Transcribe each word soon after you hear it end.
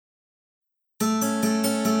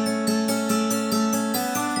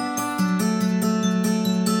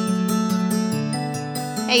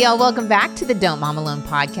Hey, y'all, welcome back to the Don't Mom Alone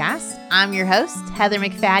podcast. I'm your host, Heather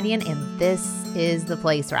McFadden, and this is the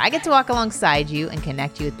place where I get to walk alongside you and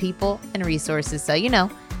connect you with people and resources so you know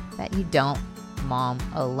that you don't mom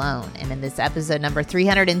alone. And in this episode number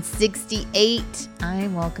 368,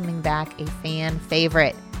 I'm welcoming back a fan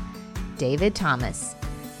favorite, David Thomas.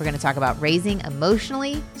 We're going to talk about raising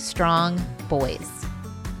emotionally strong boys.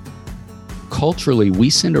 Culturally, we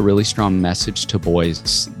send a really strong message to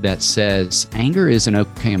boys that says anger is an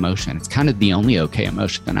okay emotion. It's kind of the only okay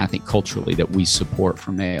emotion, I think, culturally that we support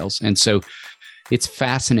for males. And so it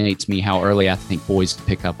fascinates me how early I think boys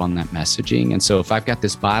pick up on that messaging. And so if I've got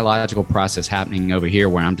this biological process happening over here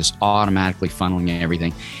where I'm just automatically funneling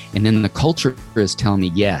everything, and then the culture is telling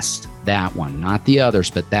me, yes, that one, not the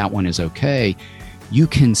others, but that one is okay, you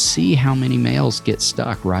can see how many males get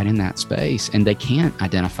stuck right in that space and they can't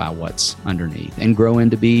identify what's underneath and grow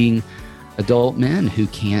into being adult men who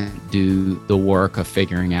can't do the work of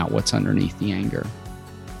figuring out what's underneath the anger.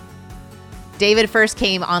 David first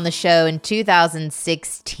came on the show in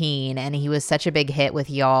 2016, and he was such a big hit with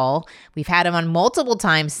y'all. We've had him on multiple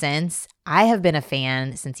times since. I have been a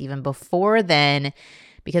fan since even before then,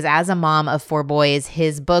 because as a mom of 4 boys,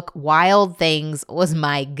 his book, Wild Things, was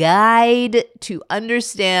my guide to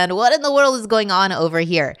understand what in the world is going on over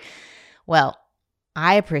here. Well,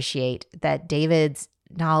 I appreciate that David's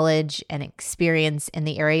knowledge and experience in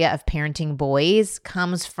the area of parenting boys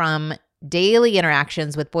comes from daily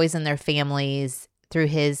interactions with boys and their families through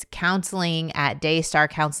his counseling at Daystar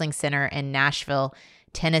Counseling Center in Nashville,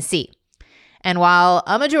 Tennessee. And while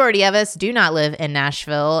a majority of us do not live in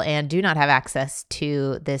Nashville and do not have access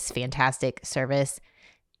to this fantastic service,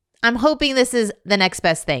 I'm hoping this is the next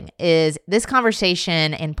best thing, is this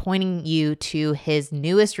conversation and pointing you to his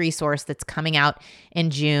newest resource that's coming out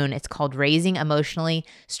in June. It's called Raising Emotionally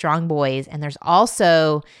Strong Boys. And there's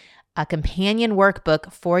also a companion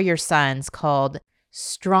workbook for your sons called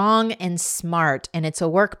Strong and Smart. And it's a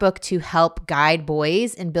workbook to help guide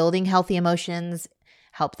boys in building healthy emotions,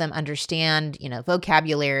 help them understand,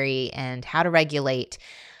 vocabulary and how to regulate.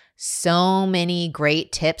 So many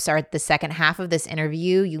great tips are at the second half of this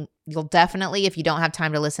interview. You'll definitely, if you don't have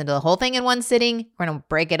time to listen to the whole thing in one sitting, we're going to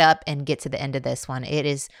break it up and get to the end of this one. It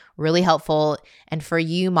is really helpful. And for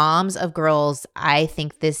you moms of girls, I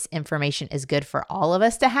think this information is good for all of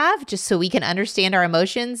us to have, just so we can understand our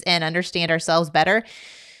emotions and understand ourselves better.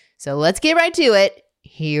 So let's get right to it.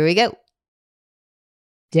 Here we go.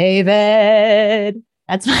 David.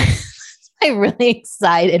 That's my really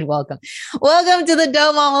excited welcome. Welcome to the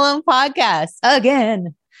Don't Mom Alone podcast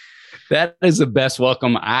again. That is the best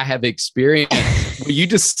welcome I have experienced. Will you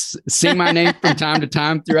just sing my name from time to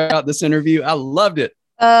time throughout this interview? I loved it.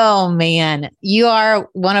 Oh, man. You are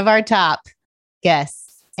one of our top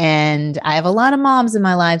guests. And I have a lot of moms in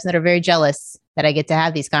my lives that are very jealous that I get to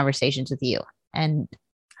have these conversations with you. And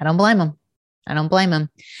I don't blame them.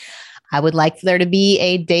 I would like for there to be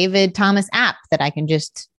a David Thomas app that I can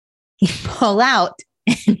just pull out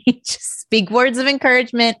and just speak words of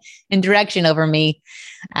encouragement and direction over me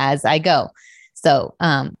as I go. So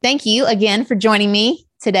thank you again for joining me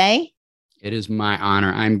today. It is my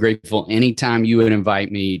honor. I'm grateful anytime you would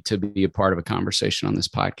invite me to be a part of a conversation on this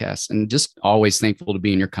podcast, and just always thankful to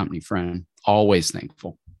be in your company, friend. Always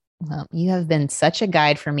thankful. Well, you have been such a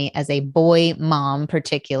guide for me as a boy mom,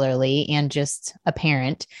 particularly, and just a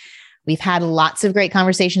parent. We've had lots of great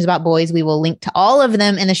conversations about boys. We will link to all of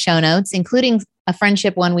them in the show notes, including a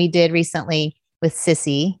friendship one we did recently with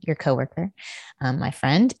Sissy, your coworker, my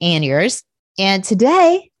friend, and yours. And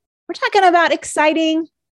today we're talking about exciting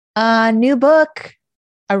new book,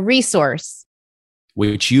 a resource.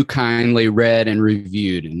 Which you kindly read and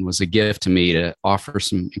reviewed, and was a gift to me to offer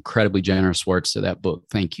some incredibly generous words to that book.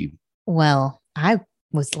 Thank you. Well, I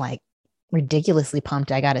was ridiculously pumped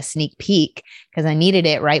I got a sneak peek because I needed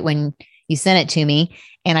it right when you sent it to me.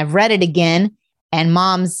 And I've read it again. And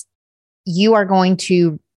moms, you are going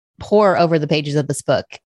to pour over the pages of this book,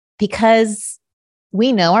 because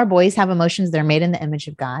we know our boys have emotions. They're made in the image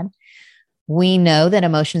of God. We know that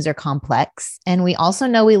emotions are complex. And we also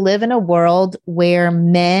know we live in a world where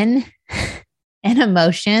men and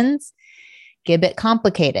emotions get a bit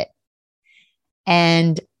complicated.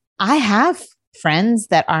 And I have friends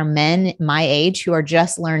that are men my age who are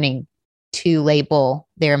just learning to label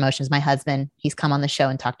their emotions. My husband, he's come on the show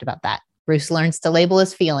and talked about that. Bruce learns to label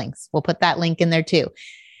his feelings. We'll put that link in there too.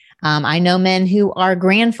 I know men who are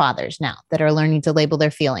grandfathers now that are learning to label their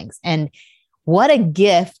feelings. And what a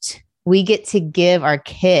gift we get to give our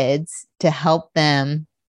kids to help them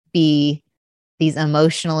be these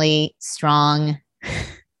emotionally strong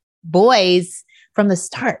boys from the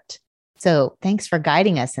start. So thanks for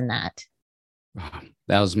guiding us in that.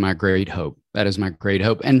 That was my great hope. That is my great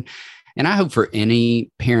hope. And I hope for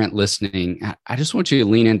any parent listening, I just want you to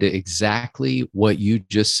lean into exactly what you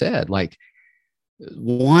just said. Like,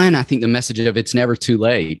 one, I think the message of it's never too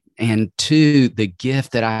late. And two, the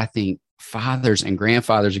gift that I think fathers and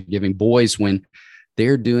grandfathers are giving boys when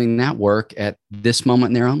they're doing that work at this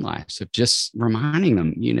moment in their own lives, of just reminding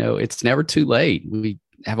them, it's never too late. We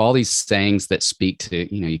have all these sayings that speak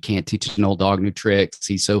to, you can't teach an old dog new tricks.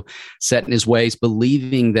 He's so set in his ways,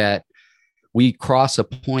 believing that we cross a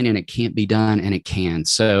point and it can't be done, and it can.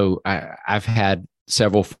 So I've had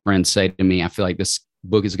several friends say to me, I feel like this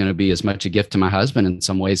book is going to be as much a gift to my husband in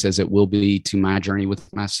some ways as it will be to my journey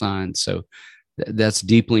with my son. So that's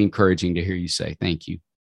deeply encouraging to hear you say. Thank you.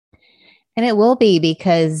 And it will be,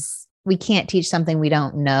 because we can't teach something we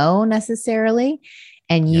don't know necessarily.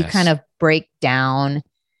 And you kind of break down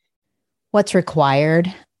what's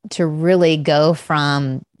required to really go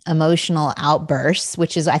from emotional outbursts,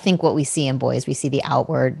 which is, I think, what we see in boys. We see the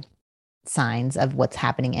outward signs of what's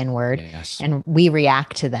happening inward, and we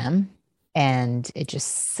react to them. And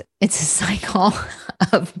it's a cycle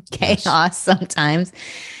of chaos sometimes,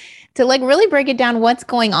 to like really break it down, what's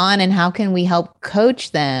going on and how can we help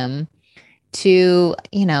coach them to,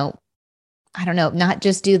 I don't know, not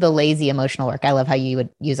just do the lazy emotional work. I love how you would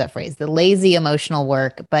use that phrase, the lazy emotional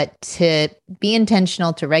work, but to be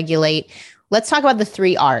intentional, to regulate. Let's talk about the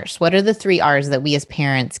 3 R's. What are the 3 R's that we as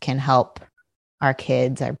parents can help our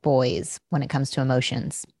kids, our boys, when it comes to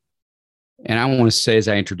emotions? And I want to say, as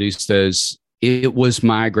I introduce those, it was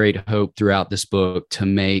my great hope throughout this book to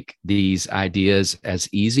make these ideas as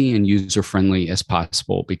easy and user-friendly as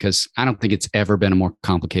possible, because I don't think it's ever been a more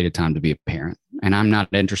complicated time to be a parent. And I'm not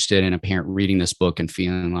interested in a parent reading this book and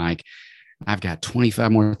feeling like, I've got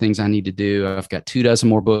 25 more things I need to do. I've got 24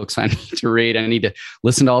 more books I need to read. I need to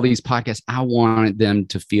listen to all these podcasts. I wanted them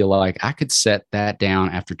to feel like I could set that down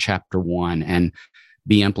after chapter 1 and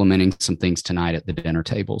be implementing some things tonight at the dinner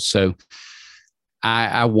table. So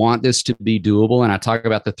I want this to be doable. And I talk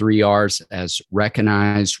about the 3 R's as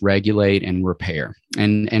recognize, regulate, and repair.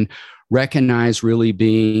 And recognize really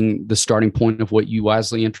being the starting point of what you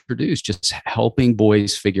wisely introduced, just helping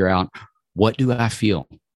boys figure out, what do I feel?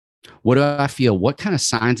 What do I feel? What kind of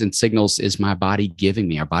signs and signals is my body giving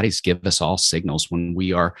me? Our bodies give us all signals when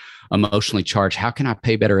we are emotionally charged. How can I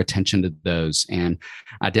pay better attention to those and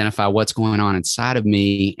identify what's going on inside of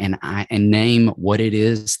me, and name what it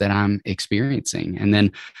is that I'm experiencing? And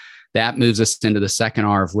then that moves us into the second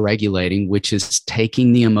R of regulating, which is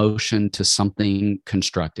taking the emotion to something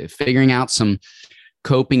constructive, figuring out some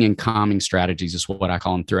coping and calming strategies, is what I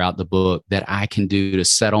call them throughout the book, that I can do to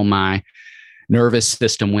settle my nervous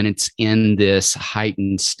system when it's in this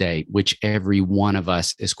heightened state, which every one of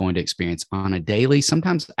us is going to experience on a daily,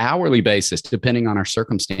 sometimes hourly basis, depending on our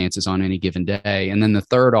circumstances on any given day. And then the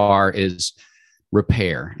third R is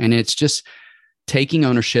repair. And it's just taking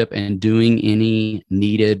ownership and doing any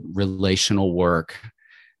needed relational work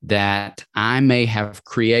that I may have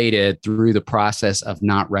created through the process of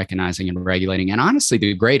not recognizing and regulating. And honestly,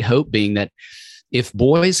 the great hope being that if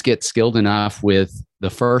boys get skilled enough with the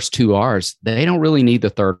first 2 R's, they don't really need the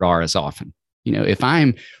third R as often. If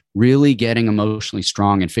I'm really getting emotionally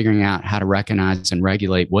strong and figuring out how to recognize and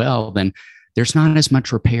regulate well, then there's not as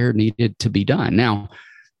much repair needed to be done. Now,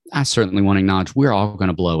 I certainly want to acknowledge we're all going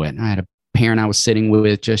to blow it. I had a parent I was sitting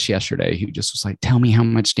with just yesterday who just was like, tell me how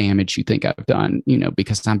much damage you think I've done,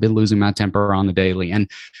 because I've been losing my temper on the daily. And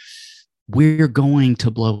we're going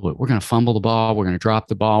to blow it. We're going to fumble the ball. We're going to drop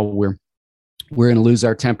the ball. We're going to lose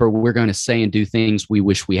our temper. We're going to say and do things we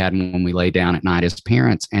wish we had when we lay down at night as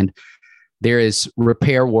parents. And there is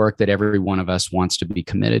repair work that every one of us wants to be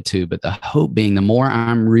committed to. But the hope being, the more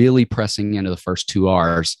I'm really pressing into the first 2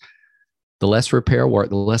 R's, the less repair work,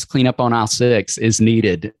 the less cleanup on aisle 6 is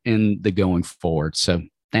needed in the going forward. So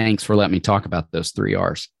thanks for letting me talk about those 3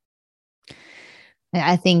 R's.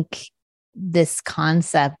 I think this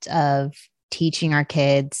concept of teaching our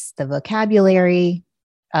kids the vocabulary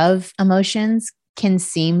of emotions can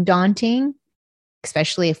seem daunting,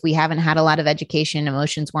 especially if we haven't had a lot of education.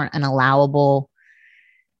 Emotions weren't an allowable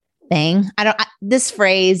thing. This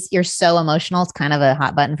phrase, you're so emotional, it's kind of a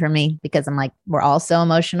hot button for me, because I'm like, we're all so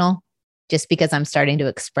emotional. Just because I'm starting to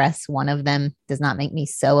express one of them does not make me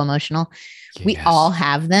so emotional. Yes. We all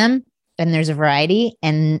have them, and there's a variety,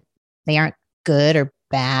 and they aren't good or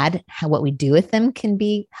bad. What we do with them can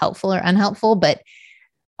be helpful or unhelpful, but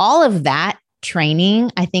all of that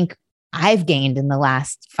training, I think I've gained in the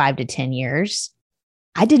last 5 to 10 years.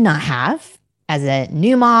 I did not have as a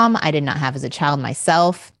new mom. I did not have as a child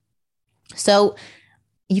myself. So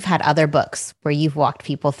you've had other books where you've walked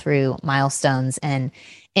people through milestones and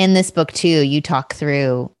In this book too, you talk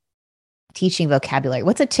through teaching vocabulary.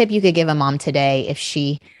 What's a tip you could give a mom today if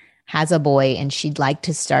she has a boy and she'd like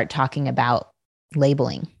to start talking about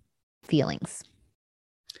labeling feelings?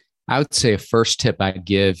 I would say a first tip I'd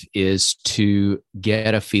give is to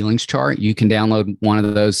get a feelings chart. You can download one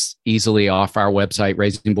of those easily off our website,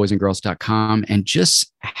 raisingboysandgirls.com, and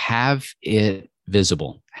just have it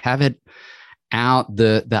visible, have it out.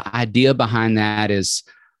 The idea behind that is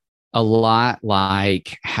a lot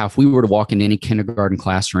like how if we were to walk into any kindergarten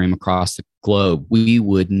classroom across the globe, we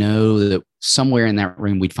would know that somewhere in that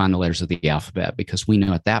room, we'd find the letters of the alphabet, because we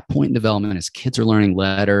know at that point in development, as kids are learning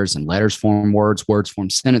letters and letters form words, words form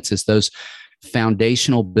sentences, those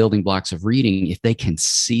foundational building blocks of reading, if they can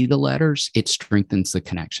see the letters, it strengthens the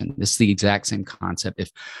connection. This is the exact same concept.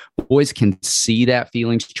 If boys can see that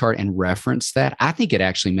feelings chart and reference that, I think it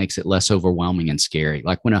actually makes it less overwhelming and scary.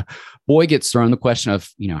 Like when a boy gets thrown the question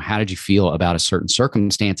of, how did you feel about a certain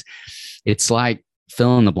circumstance? It's like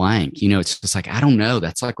fill in the blank. It's just like, I don't know.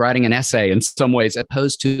 That's like writing an essay in some ways,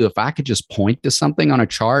 opposed to if I could just point to something on a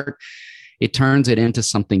chart, it turns it into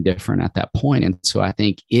something different at that point. And so I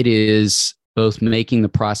think it is both making the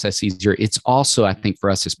process easier. It's also, I think, for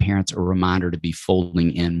us as parents, a reminder to be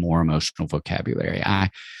folding in more emotional vocabulary. I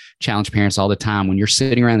challenge parents all the time, when you're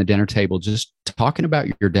sitting around the dinner table, just talking about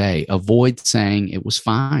your day, avoid saying it was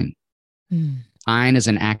fine. Fine is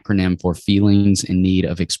an acronym for feelings in need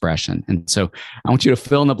of expression. And so I want you to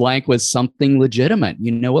fill in the blank with something legitimate.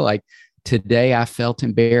 Like today I felt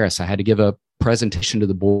embarrassed. I had to give a presentation to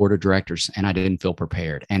the board of directors and I didn't feel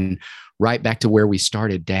prepared. And right back to where we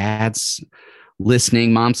started, dads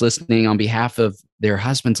listening, moms listening, on behalf of their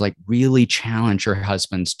husbands, like really challenge your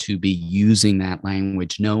husbands to be using that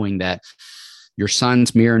language, knowing that your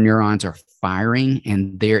son's mirror neurons are firing,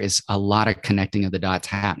 and there is a lot of connecting of the dots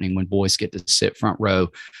happening when boys get to sit front row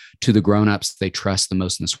to the grownups they trust the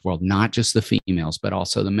most in this world, not just the females, but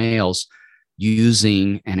also the males,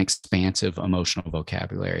 using an expansive emotional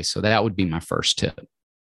vocabulary. So that would be my first tip.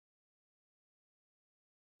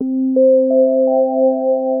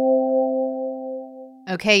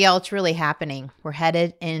 Okay, y'all, it's really happening. We're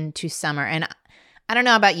headed into summer. And I don't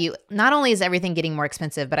know about you, not only is everything getting more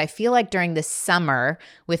expensive, but I feel like during the summer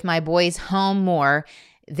with my boys home more,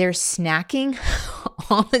 they're snacking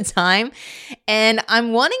all the time. And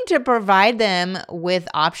I'm wanting to provide them with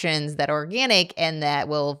options that are organic and that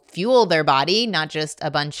will fuel their body, not just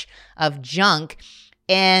a bunch of junk,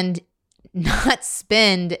 and not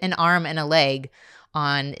spend an arm and a leg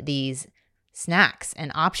on these snacks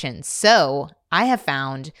and options. So I have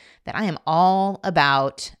found that I am all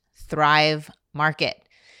about Thrive Market,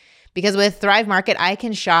 because with Thrive Market, I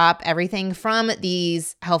can shop everything from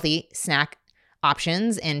these healthy snack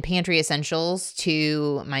options and pantry essentials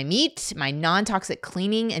to my meat, my non-toxic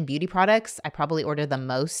cleaning and beauty products. I probably order the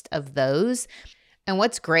most of those. And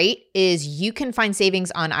what's great is you can find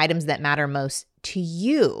savings on items that matter most to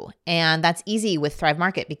you. And that's easy with Thrive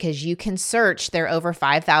Market because you can search their over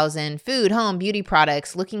 5,000 food, home, beauty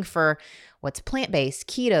products looking for what's plant-based,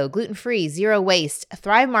 keto, gluten-free, zero waste.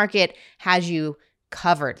 Thrive Market has you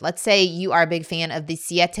covered. Let's say you are a big fan of the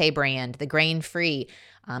Siete brand, the grain-free.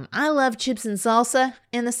 I love chips and salsa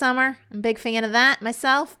in the summer. I'm a big fan of that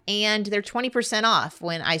myself. And they're 20% off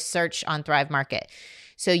when I search on Thrive Market.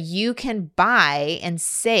 So you can buy and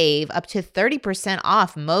save up to 30%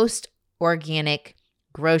 off most organic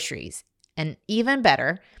groceries. And even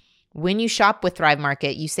better, when you shop with Thrive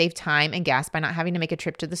Market, you save time and gas by not having to make a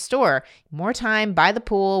trip to the store. More time by the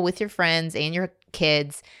pool with your friends and your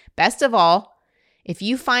kids. Best of all, if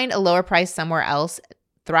you find a lower price somewhere else,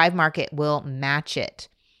 Thrive Market will match it.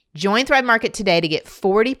 Join Thrive Market today to get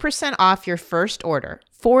 40% off your first order.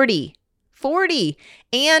 40,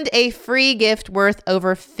 and a free gift worth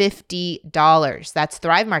over $50. That's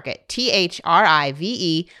Thrive Market, THRIVE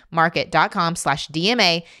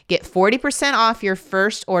market.com/DMA. Get 40% off your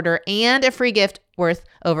first order and a free gift worth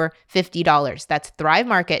over $50. That's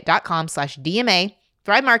thrivemarket.com/DMA,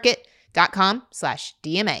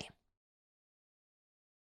 thrivemarket.com/DMA.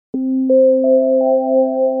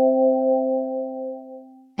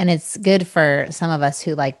 And it's good for some of us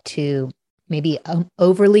who like to maybe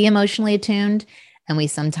overly emotionally attuned, and we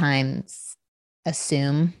sometimes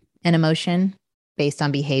assume an emotion based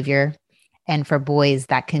on behavior. And for boys,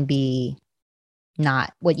 that can be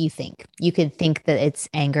not what you think. You could think that it's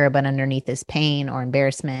anger, but underneath is pain or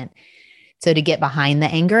embarrassment. So to get behind the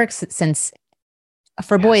anger, since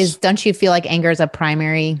for boys, don't you feel like anger is a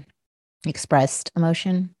primary expressed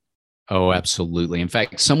emotion? Oh, absolutely. In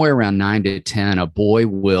fact, somewhere around 9 to 10, a boy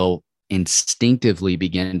will instinctively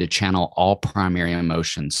begin to channel all primary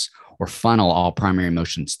emotions or funnel all primary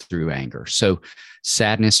emotions through anger. So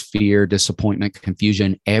sadness, fear, disappointment,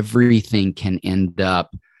 confusion, everything can end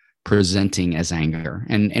up presenting as anger.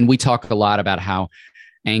 And we talk a lot about how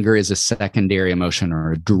anger is a secondary emotion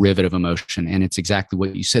or a derivative emotion. And it's exactly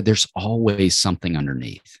what you said. There's always something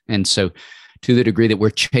underneath. And so to the degree that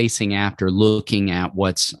we're chasing after, looking at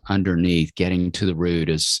what's underneath, getting to the root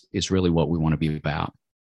is really what we want to be about.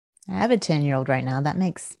 I have a 10-year-old right now. That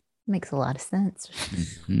makes a lot of sense.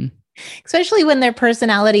 Mm-hmm. Especially when their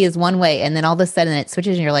personality is one way and then all of a sudden it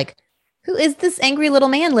switches and you're like, who is this angry little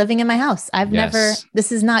man living in my house?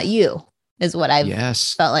 This is not you, is what I've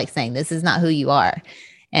felt like saying. This is not who you are.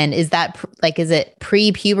 And is that is it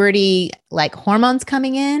pre-puberty, like hormones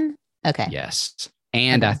coming in? Okay. Yes.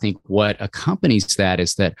 And I think what accompanies that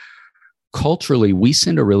is that culturally, we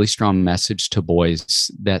send a really strong message to boys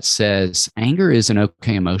that says anger is an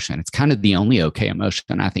okay emotion. It's kind of the only okay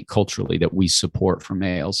emotion, I think, culturally that we support for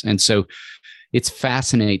males. And so it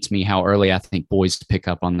fascinates me how early I think boys pick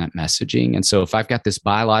up on that messaging. And so if I've got this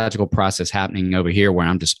biological process happening over here where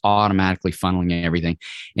I'm just automatically funneling everything,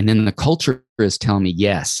 and then the culture is telling me,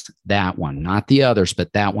 yes, that one, not the others,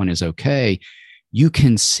 but that one is okay, you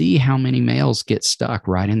can see how many males get stuck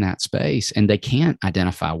right in that space and they can't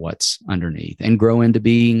identify what's underneath and grow into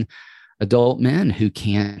being adult men who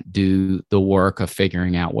can't do the work of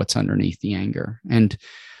figuring out what's underneath the anger. And,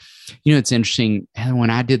 it's interesting. When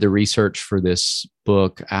I did the research for this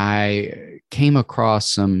book, I came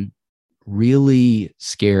across some really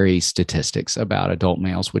scary statistics about adult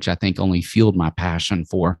males, which I think only fueled my passion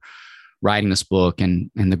for writing this book and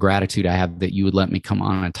the gratitude I have that you would let me come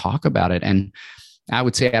on and talk about it. And I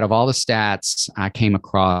would say out of all the stats I came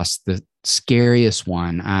across, the scariest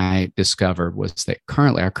one I discovered was that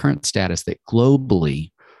our current status that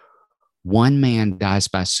globally, one man dies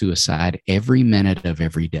by suicide every minute of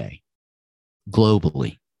every day,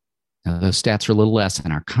 globally. Now, those stats are a little less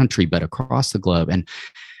in our country, but across the globe. And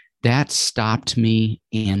that stopped me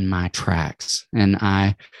in my tracks. And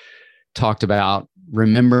I talked about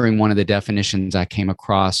remembering one of the definitions I came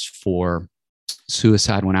across for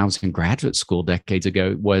suicide when I was in graduate school decades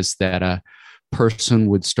ago was that a person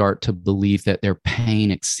would start to believe that their pain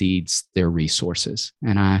exceeds their resources.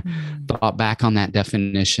 And I thought back on that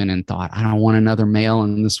definition and thought, I don't want another male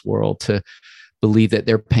in this world to believe that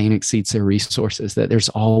their pain exceeds their resources, that there's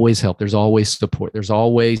always help, there's always support, there's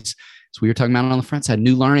always, as we were talking about on the front side,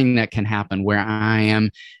 new learning that can happen where I am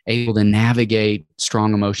able to navigate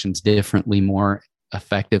strong emotions differently, more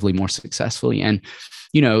effectively, more successfully. And,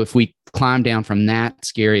 if we climb down from that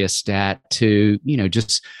scariest stat to,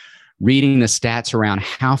 just reading the stats around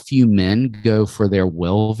how few men go for their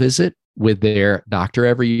well visit with their doctor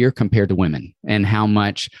every year compared to women, and how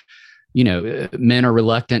much, men are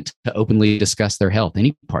reluctant to openly discuss their health,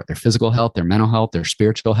 any part, their physical health, their mental health, their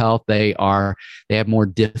spiritual health. They have more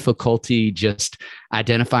difficulty just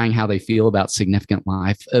identifying how they feel about significant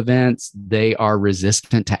life events. They are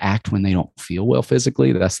resistant to act when they don't feel well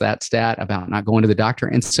physically. That's that stat about not going to the doctor.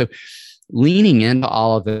 And so leaning into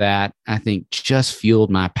all of that, I think just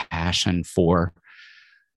fueled my passion for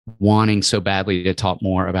wanting so badly to talk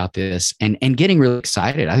more about this and getting really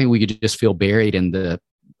excited. I think we could just feel buried in the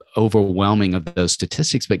overwhelming of those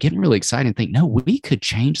statistics, but getting really excited and think, no, we could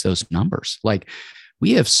change those numbers. Like,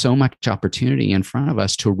 we have so much opportunity in front of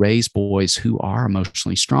us to raise boys who are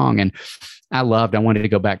emotionally strong. And I wanted to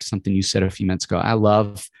go back to something you said a few minutes ago. I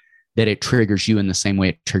love that it triggers you in the same way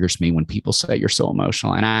it triggers me when people say you're so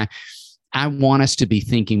emotional. And I want us to be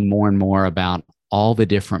thinking more and more about all the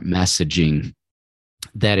different messaging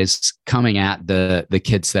that is coming at the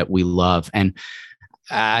kids that we love. And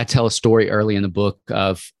I tell a story early in the book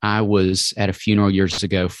of I was at a funeral years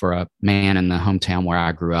ago for a man in the hometown where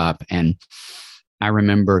I grew up. And I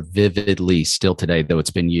remember vividly still today, though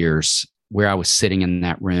it's been years, where I was sitting in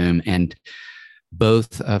that room and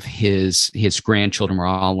both of his grandchildren were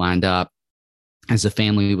all lined up as the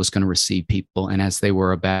family was going to receive people. And as they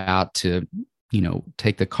were about to,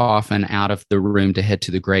 take the coffin out of the room to head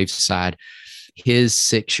to the graveside, his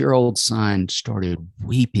 6-year-old son started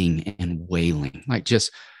weeping and wailing, like just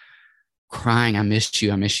crying, I miss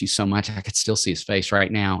you so much. I could still see his face right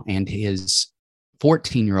now. And his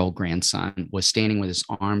 14-year-old grandson was standing with his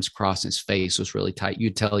arms crossed, his face was really tight.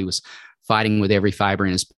 You'd tell he was fighting with every fiber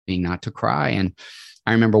in his being not to cry. And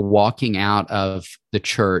I remember walking out of the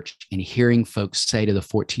church and hearing folks say to the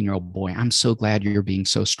 14-year-old boy, I'm so glad you're being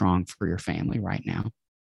so strong for your family right now.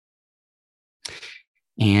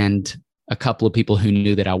 And a couple of people who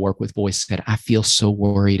knew that I work with boys said, I feel so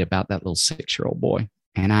worried about that little 6-year-old boy.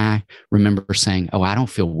 And I remember saying, oh, I don't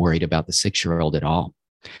feel worried about the 6-year-old at all.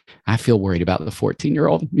 I feel worried about the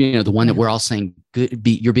 14-year-old, the one that we're all saying,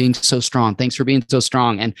 you're being so strong. Thanks for being so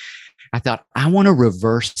strong. And I thought, I want to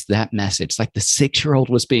reverse that message. Like the 6-year-old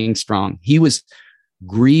was being strong. He was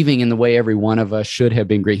grieving in the way every one of us should have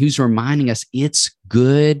been grieving. He was reminding us it's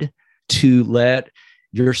good to let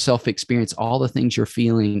yourself experience all the things you're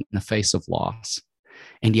feeling in the face of loss.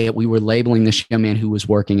 And yet we were labeling this young man who was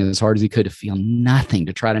working as hard as he could to feel nothing,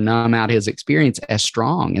 to try to numb out his experience as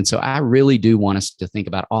strong. And so I really do want us to think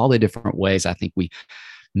about all the different ways I think we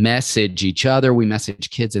message each other, we message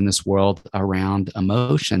kids in this world around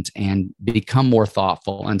emotions, and become more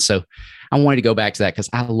thoughtful. And so I wanted to go back to that because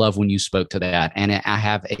I love when you spoke to that, and I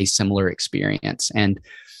have a similar experience. And,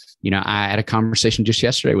 I had a conversation just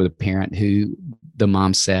yesterday with a parent who the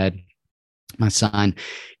mom said, my son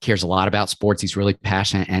cares a lot about sports. He's really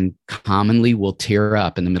passionate and commonly will tear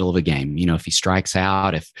up in the middle of a game. If he strikes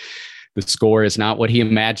out, if the score is not what he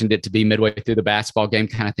imagined it to be midway through the basketball game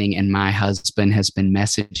kind of thing. And my husband has been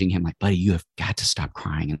messaging him like, buddy, you have got to stop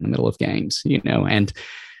crying in the middle of games, and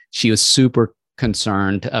she was super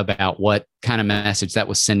concerned about what kind of message that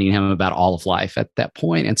was sending him about all of life at that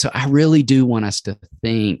point. And so I really do want us to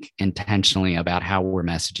think intentionally about how we're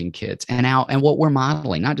messaging kids and what we're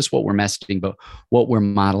modeling, not just what we're messaging, but what we're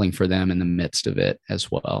modeling for them in the midst of it as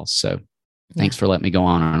well. So thanks for letting me go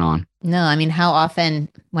on and on. No, I mean, how often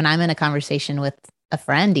when I'm in a conversation with a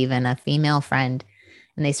friend, even a female friend,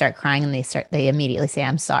 and they start crying and they immediately say,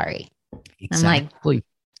 I'm sorry. Exactly. I'm like,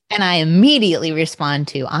 and I immediately respond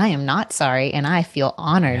to, I am not sorry. And I feel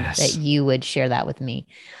honored that you would share that with me.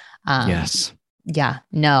 Yes. Yeah,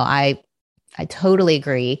 no, I totally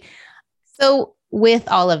agree. So with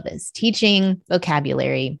all of this teaching,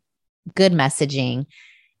 vocabulary, good messaging,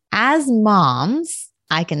 as moms,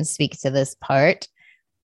 I can speak to this part.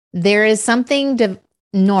 There is something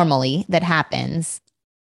normally that happens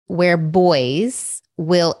where boys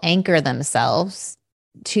will anchor themselves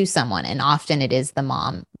to someone. And often it is the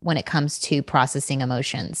mom when it comes to processing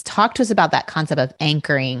emotions. Talk to us about that concept of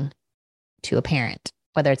anchoring to a parent,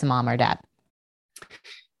 whether it's a mom or dad.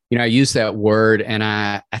 I use that word, and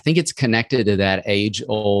I think it's connected to that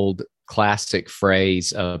age-old classic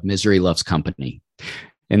phrase of misery loves company.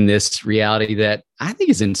 And this reality that I think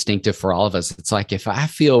is instinctive for all of us. It's like, if I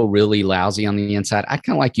feel really lousy on the inside, I'd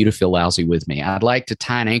kind of like you to feel lousy with me. I'd like to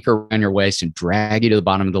tie an anchor around your waist and drag you to the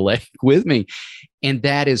bottom of the lake with me. And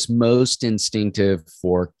that is most instinctive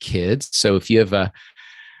for kids. So if you have a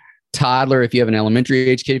toddler, if you have an elementary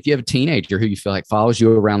age kid, if you have a teenager who you feel like follows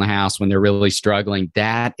you around the house when they're really struggling,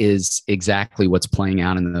 that is exactly what's playing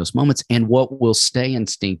out in those moments, and what will stay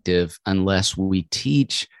instinctive unless we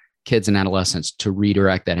teach kids and adolescents to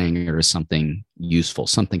redirect that anger to something useful,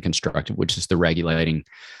 something constructive, which is the regulating,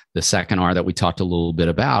 the second R that we talked a little bit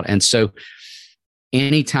about. And so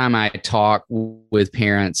anytime I talk with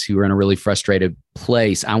parents who are in a really frustrated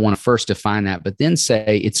place, I want to first define that, but then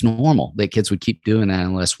say it's normal that kids would keep doing that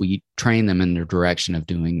unless we train them in the direction of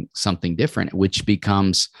doing something different, which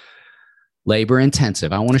becomes labor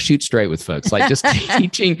intensive. I want to shoot straight with folks. Like just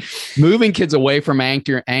moving kids away from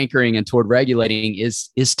anchoring and toward regulating is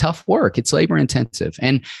tough work. It's labor intensive.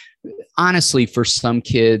 And honestly, for some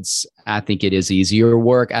kids, I think it is easier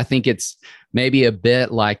work. I think it's maybe a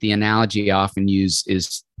bit like the analogy I often use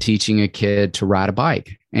is teaching a kid to ride a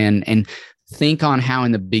bike. And think on how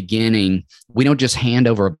in the beginning, we don't just hand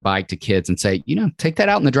over a bike to kids and say, take that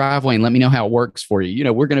out in the driveway and let me know how it works for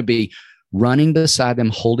you. We're going to be running beside them,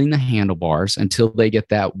 holding the handlebars until they get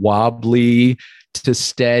that wobbly to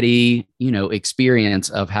steady, experience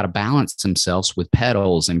of how to balance themselves with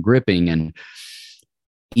pedals and gripping. And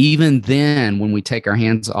even then, when we take our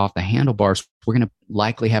hands off the handlebars, we're going to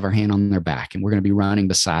likely have our hand on their back and we're going to be running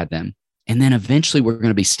beside them. And then eventually we're going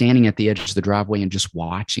to be standing at the edge of the driveway and just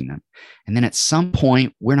watching them. And then at some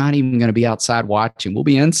point, we're not even going to be outside watching. We'll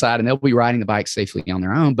be inside and they'll be riding the bike safely on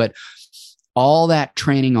their own. But all that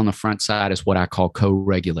training on the front side is what I call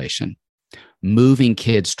co-regulation, moving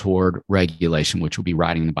kids toward regulation, which will be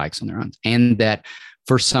riding the bikes on their own. And that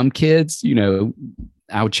for some kids,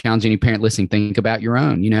 I would challenge any parent listening, think about your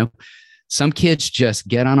own. Some kids just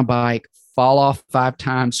get on a bike, fall off 5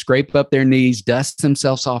 times, scrape up their knees, dust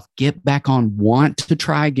themselves off, get back on, want to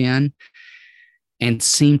try again, and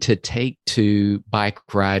seem to take to bike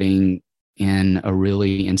riding in a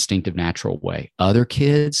really instinctive, natural way. Other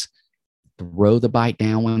kids throw the bike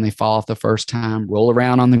down when they fall off the first time, roll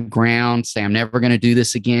around on the ground, say, I'm never going to do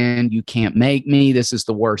this again. You can't make me. This is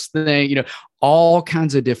the worst thing. All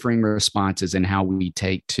kinds of differing responses in how we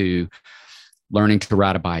take to learning to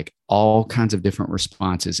ride a bike, all kinds of different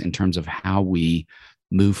responses in terms of how we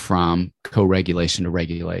move from co-regulation to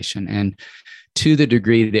regulation. And to the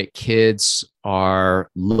degree that kids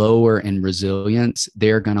are lower in resilience,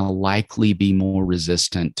 they're going to likely be more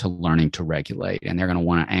resistant to learning to regulate. And they're going to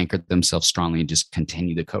want to anchor themselves strongly and just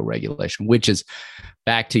continue the co-regulation, which is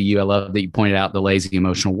back to you. I love that you pointed out the lazy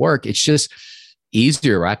emotional work. It's just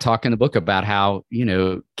easier. I talk in the book about how,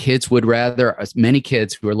 kids would rather, many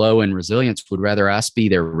kids who are low in resilience would rather us be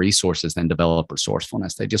their resources than develop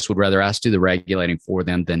resourcefulness. They just would rather us do the regulating for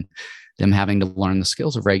them than them having to learn the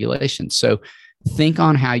skills of regulation. So think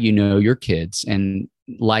on how you know your kids, and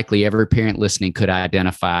likely every parent listening could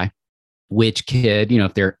identify which kid,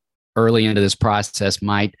 if they're early into this process,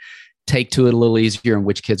 might take to it a little easier and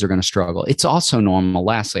which kids are going to struggle. It's also normal.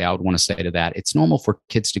 Lastly, I would want to say to that, it's normal for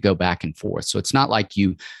kids to go back and forth. So it's not like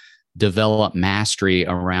you develop mastery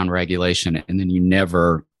around regulation and then you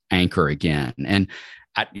never anchor again. And,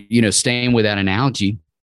 staying with that analogy,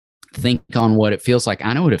 think on what it feels like.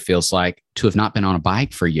 I know what it feels like to have not been on a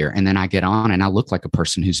bike for a year. And then I get on and I look like a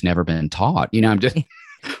person who's never been taught. I'm just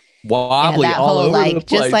wobbly all over the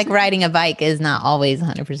place. Just like riding a bike is not always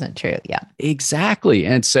 100% true. Yeah, exactly.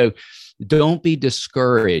 And so don't be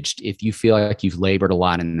discouraged if you feel like you've labored a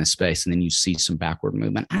lot in this space and then you see some backward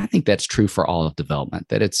movement. I think that's true for all of development,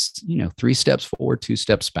 that it's, 3 steps forward, 2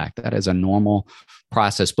 steps back. That is a normal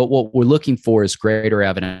process. But what we're looking for is greater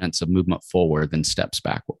evidence of movement forward than steps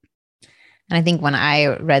backward. And I think when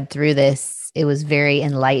I read through this, it was very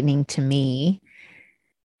enlightening to me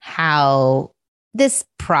how this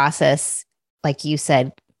process, like you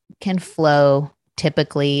said, can flow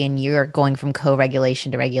typically, and you're going from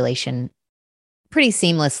co-regulation to regulation pretty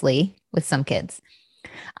seamlessly with some kids.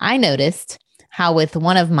 I noticed how with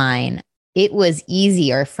one of mine, it was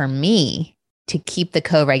easier for me to keep the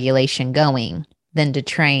co-regulation going than to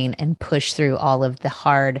train and push through all of the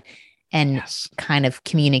hard and kind of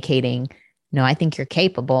communicating, no, I think you're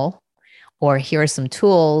capable, or here are some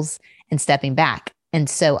tools, and stepping back. And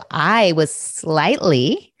so I was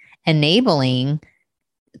slightly enabling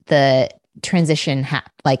the transition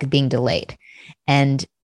like being delayed. And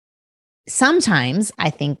sometimes I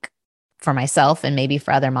think for myself and maybe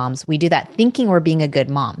for other moms, we do that thinking we're being a good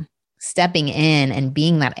mom, stepping in and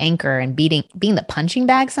being that anchor and being the punching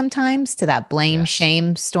bag sometimes to that blame,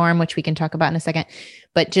 shame storm, which we can talk about in a second.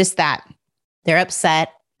 But just that they're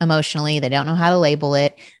upset emotionally. They don't know how to label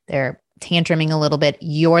it. They're tantruming a little bit.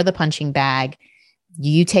 You're the punching bag.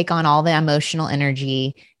 You take on all the emotional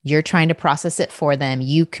energy. You're trying to process it for them.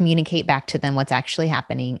 You communicate back to them what's actually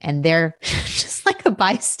happening. And they're just like a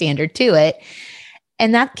bystander to it.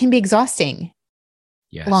 And that can be exhausting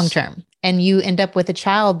long term. And you end up with a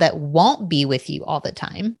child that won't be with you all the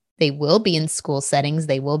time. They will be in school settings.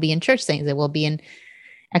 They will be in church settings. They will be in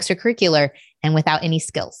extracurricular, and without any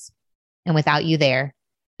skills and without you there.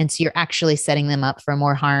 And so you're actually setting them up for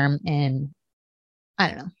more harm. And I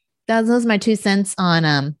don't know. Those are my 2 cents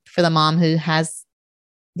on for the mom who has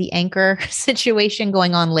the anchor situation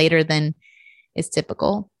going on later than is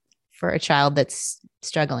typical for a child that's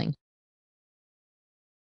struggling.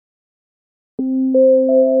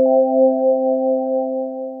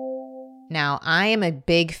 Now, I am a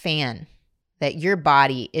big fan that your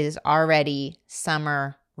body is already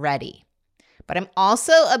summer ready. But I'm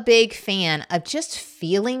also a big fan of just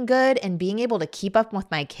feeling good and being able to keep up with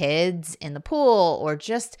my kids in the pool, or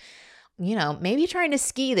just, maybe trying to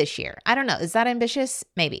ski this year. I don't know. Is that ambitious?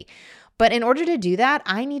 Maybe. But in order to do that,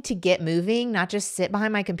 I need to get moving, not just sit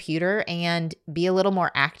behind my computer, and be a little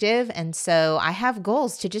more active. And so I have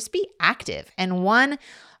goals to just be active. And one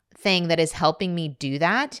thing that is helping me do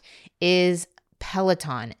that is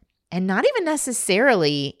Peloton, and not even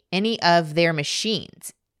necessarily any of their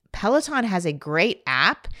machines. Peloton has a great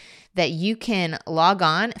app that you can log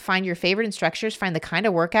on, find your favorite instructors, find the kind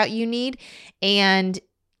of workout you need, and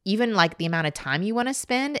even like the amount of time you want to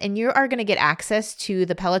spend. And you are going to get access to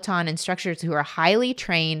the Peloton instructors who are highly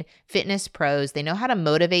trained fitness pros. They know how to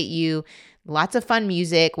motivate you, lots of fun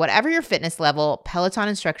music, whatever your fitness level. Peloton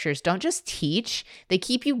instructors don't just teach, they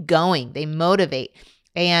keep you going, they motivate.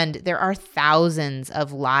 And there are thousands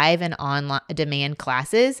of live and on demand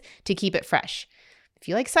classes to keep it fresh. If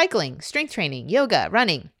you like cycling, strength training, yoga,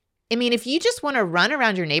 running, if you just want to run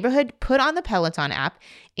around your neighborhood, put on the Peloton app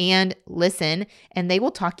and listen, and they will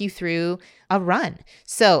talk you through a run.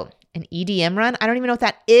 So an EDM run, I don't even know what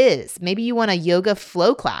that is. Maybe you want a yoga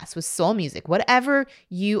flow class with soul music, whatever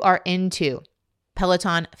you are into.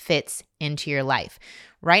 Peloton fits into your life.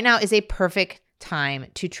 Right now is a perfect time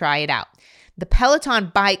to try it out. The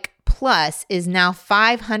Peloton Bike Plus is now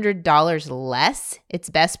 $500 less, its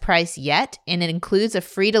best price yet, and it includes a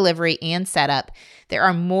free delivery and setup. There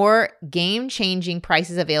are more game-changing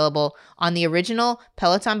prices available on the original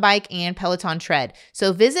Peloton Bike and Peloton Tread.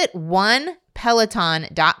 So visit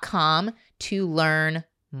onepeloton.com to learn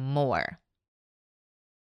more.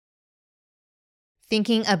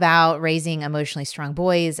 Thinking about raising emotionally strong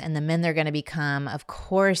boys and the men they're going to become, of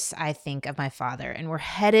course, I think of my father. And we're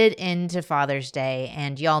headed into Father's Day.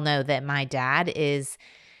 And y'all know that my dad is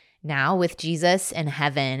now with Jesus in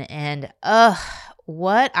heaven. And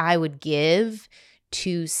what I would give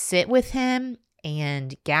to sit with him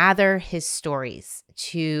and gather his stories,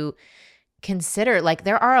 to consider, like,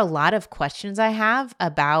 there are a lot of questions I have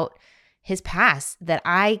about his past that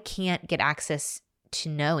I can't get access to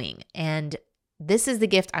knowing. And this is the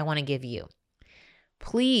gift I want to give you.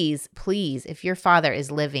 Please, please, if your father is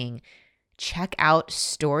living, check out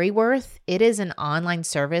Storyworth. It is an online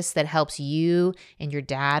service that helps you and your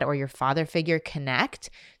dad or your father figure connect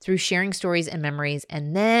through sharing stories and memories,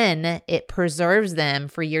 and then it preserves them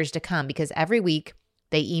for years to come, because every week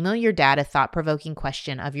they email your dad a thought-provoking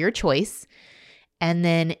question of your choice, and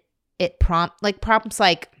then it prompts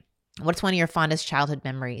like, what's one of your fondest childhood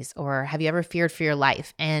memories? Or have you ever feared for your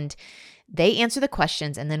life? And they answer the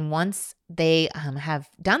questions, and then once they have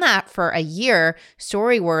done that for a year,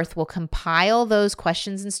 Storyworth will compile those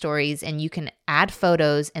questions and stories, and you can add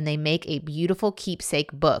photos, and they make a beautiful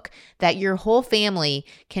keepsake book that your whole family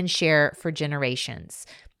can share for generations.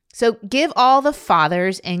 So give all the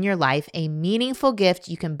fathers in your life a meaningful gift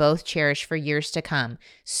you can both cherish for years to come.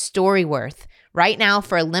 Storyworth. Right now,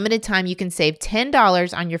 for a limited time, you can save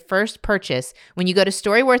 $10 on your first purchase when you go to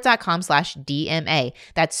storyworth.com/DMA.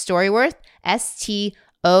 That's Storyworth,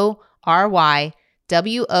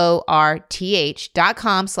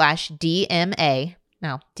 STORYWORTH.com/DMA.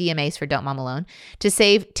 No, DMA is for Don't Mom Alone, to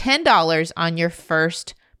save $10 on your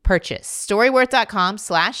first purchase.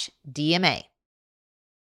 Storyworth.com/DMA.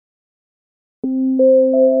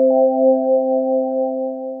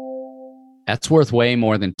 That's worth way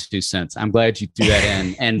more than 2 cents. I'm glad you threw that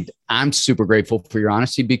in. And I'm super grateful for your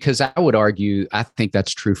honesty, because I would argue, I think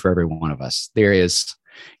that's true for every one of us. There is,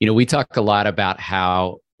 we talk a lot about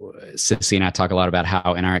how, Sissy and I talk a lot about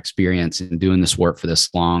how in our experience in doing this work for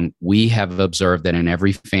this long, we have observed that in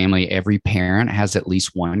every family, every parent has at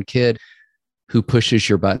least one kid who pushes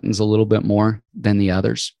your buttons a little bit more than the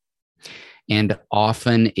others. And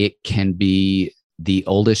often it can be the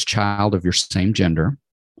oldest child of your same gender,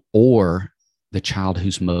 or the child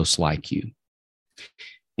who's most like you.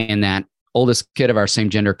 And that oldest kid of our same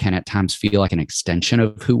gender can at times feel like an extension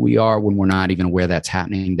of who we are when we're not even aware that's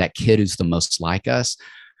happening. That kid who's the most like us,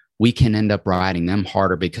 we can end up riding them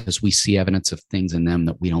harder because we see evidence of things in them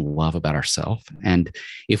that we don't love about ourselves. And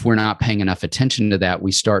if we're not paying enough attention to that,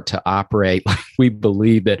 we start to operate like we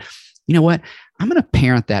believe that, you know what, I'm going to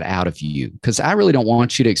parent that out of you because I really don't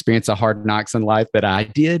want you to experience the hard knocks in life that I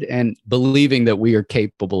did, and believing that we are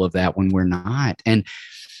capable of that when we're not. And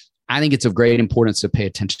I think it's of great importance to pay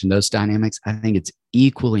attention to those dynamics. I think it's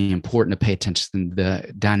equally important to pay attention to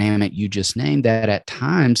the dynamic you just named, that at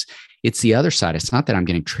times it's the other side. It's not that I'm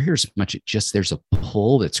getting triggered as much. It's just there's a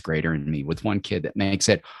pull that's greater in me with one kid that makes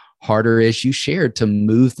it harder, as you shared, to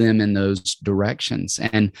move them in those directions.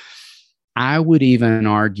 And I would even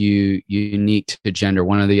argue, unique to gender,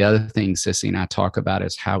 one of the other things Sissy and I talk about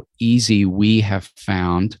is how easy we have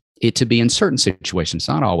found it to be in certain situations,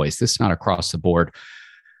 not always, this is not across the board,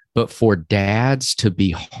 but for dads to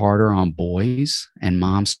be harder on boys and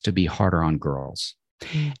moms to be harder on girls.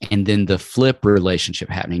 And then the flip relationship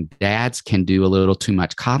happening. Dads can do a little too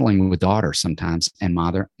much coddling with daughters sometimes, and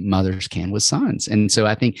mothers can with sons. And so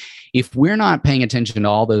I think if we're not paying attention to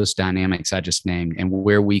all those dynamics I just named and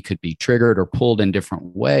where we could be triggered or pulled in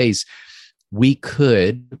different ways, we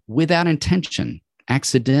could, without intention,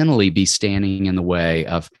 accidentally be standing in the way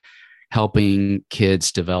of helping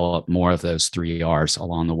kids develop more of those 3 R's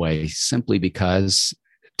along the way, simply because,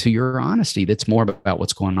 to your honesty, that's more about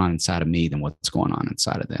what's going on inside of me than what's going on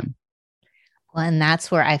inside of them. Well, and that's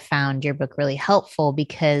where I found your book really helpful,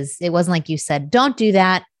 because it wasn't like you said, don't do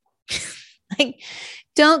that. Like,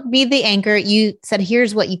 don't be the anchor. You said,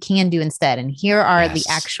 here's what you can do instead. And here are the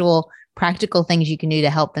actual practical things you can do to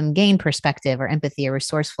help them gain perspective or empathy or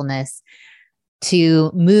resourcefulness,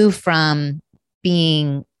 to move from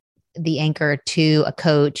being the anchor to a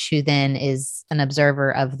coach who then is an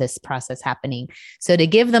observer of this process happening. So to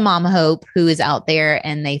give the mom hope who is out there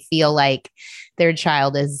and they feel like their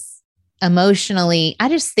child is emotionally, I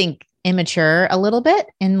just think, immature a little bit,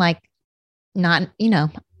 and like, not, when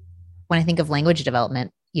I think of language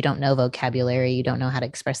development, you don't know vocabulary, you don't know how to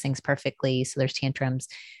express things perfectly. So there's tantrums.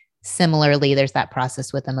 Similarly, there's that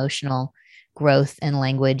process with emotional growth and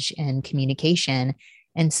language and communication.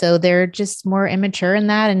 And so they're just more immature in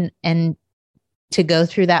that. And to go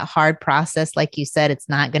through that hard process, like you said, it's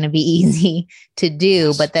not going to be easy to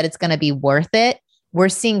do, but that it's going to be worth it we're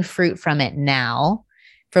seeing fruit from it now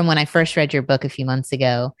from when I first read your book a few months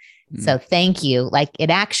ago. So thank you. Like, it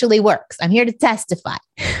actually works. I'm here to testify.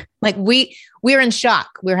 Like, we're in shock.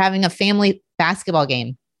 We're having a family basketball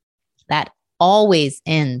game that always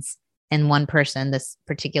ends in one person, this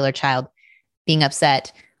particular child, being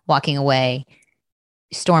upset, walking away,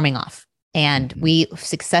 storming off. And we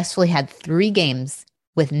successfully had 3 games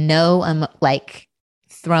with no,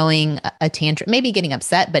 throwing a tantrum, maybe getting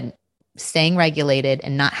upset, but staying regulated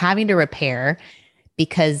and not having to repair,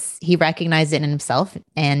 because he recognized it in himself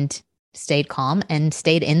and stayed calm and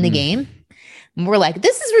stayed in the game. And we're like,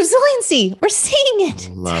 this is resiliency. We're seeing it.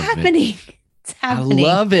 It's happening. It's happening. I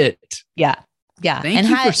love it. Yeah. Yeah. Thank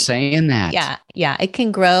you for saying that. Yeah. Yeah. It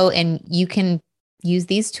can grow, and you can use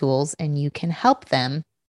these tools and you can help them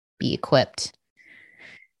be equipped.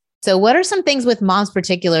 So what are some things with moms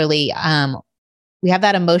particularly? We have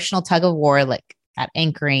that emotional tug of war, like that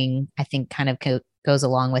anchoring, I think kind of goes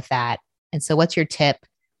along with that. And so what's your tip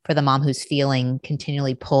for the mom who's feeling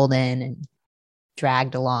continually pulled in and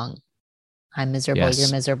dragged along? I'm miserable. Yes.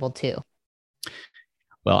 You're miserable too.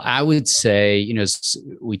 Well, I would say,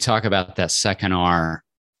 we talk about that second R.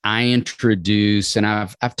 I introduce, and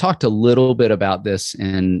I've talked a little bit about this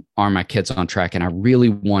in Are My Kids on Track, and I really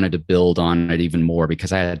wanted to build on it even more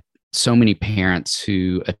because I had so many parents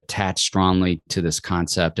who attach strongly to this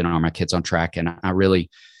concept in Are My Kids on Track. And I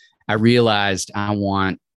realized I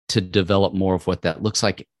want to develop more of what that looks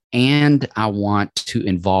like. And I want to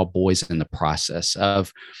involve boys in the process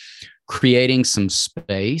of creating some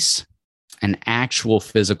space, an actual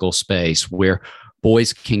physical space where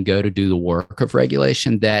boys can go to do the work of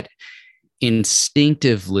regulation that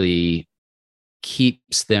instinctively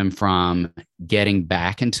keeps them from getting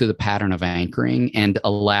back into the pattern of anchoring and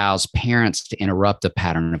allows parents to interrupt the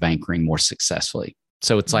pattern of anchoring more successfully.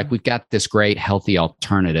 So it's like we've got this great healthy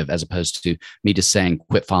alternative as opposed to me just saying,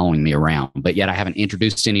 quit following me around. But yet I haven't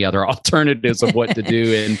introduced any other alternatives of what to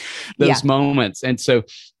do in those moments. And so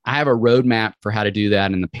I have a roadmap for how to do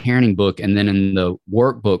that in the parenting book. And then in the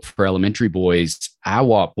workbook for elementary boys, I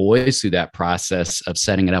walk boys through that process of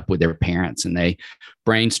setting it up with their parents. And they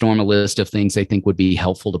brainstorm a list of things they think would be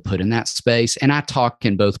helpful to put in that space. And I talk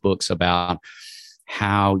in both books about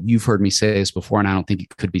how you've heard me say this before, and I don't think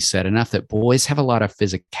it could be said enough, that boys have a lot of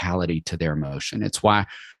physicality to their emotion. It's why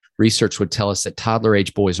research would tell us that toddler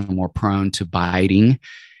age boys are more prone to biting,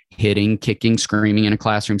 hitting, kicking, screaming in a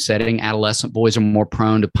classroom setting. Adolescent boys are more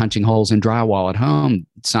prone to punching holes in drywall at home.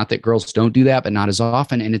 It's not that girls don't do that, but not as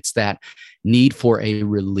often. And it's that need for a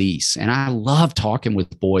release. And I love talking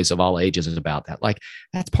with boys of all ages about that. Like,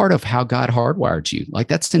 that's part of how God hardwired you. Like,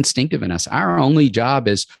 that's instinctive in us. Our only job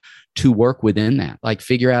is to work within that, like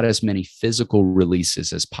figure out as many physical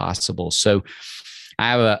releases as possible. So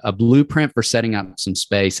I have a blueprint for setting up some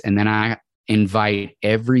space. And then I invite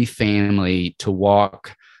every family to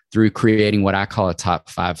walk through creating what I call a top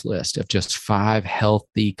 5 list of just 5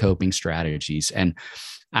 healthy coping strategies. And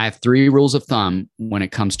I have 3 rules of thumb when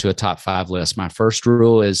it comes to a top 5 list. My first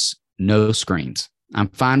rule is no screens. I'm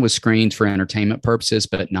fine with screens for entertainment purposes,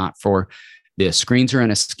 but not for this. Screens are an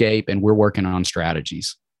escape, and we're working on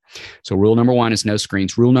strategies. So rule number 1 is no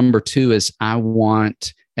screens. Rule number 2 is I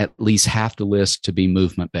want at least half the list to be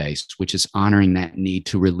movement-based, which is honoring that need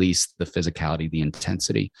to release the physicality, the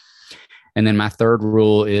intensity. And then my third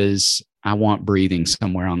rule is I want breathing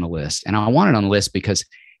somewhere on the list. And I want it on the list because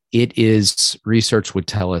it is, research would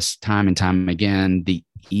tell us time and time again, the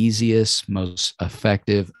easiest, most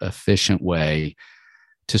effective, efficient way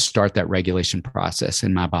to start that regulation process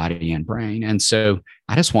in my body and brain. And so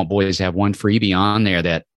I just want boys to have one freebie on there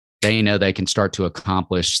that they know they can start to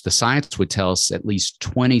accomplish. The science would tell us at least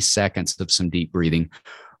 20 seconds of some deep breathing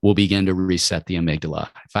will begin to reset the amygdala.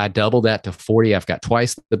 If I double that to 40, I've got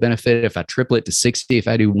twice the benefit. If I triple it to 60, if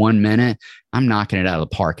I do 1 minute, I'm knocking it out of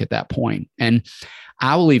the park at that point. And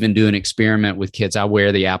I will even do an experiment with kids. I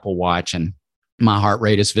wear the Apple Watch and my heart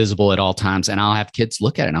rate is visible at all times. And I'll have kids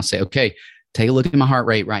look at it and I'll say, okay, take a look at my heart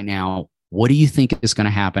rate right now. What do you think is going to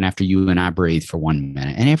happen after you and I breathe for 1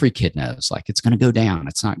 minute? And every kid knows, like, it's going to go down.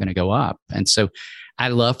 It's not going to go up. And so I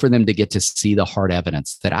love for them to get to see the hard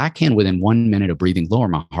evidence that I can, within 1 minute of breathing, lower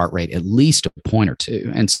my heart rate at least a point or two.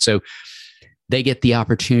 And so they get the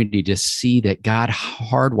opportunity to see that God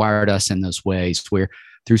hardwired us in those ways where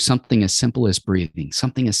through something as simple as breathing,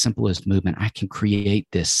 something as simple as movement, I can create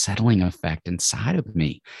this settling effect inside of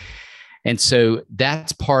me. And so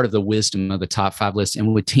that's part of the wisdom of the top 5 list.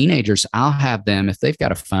 And with teenagers, I'll have them, if they've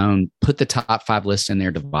got a phone, put the top 5 list in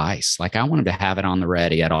their device. Like, I want them to have it on the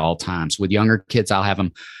ready at all times. With younger kids, I'll have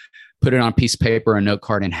them put it on a piece of paper, a note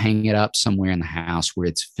card, and hang it up somewhere in the house where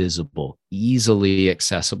it's visible, easily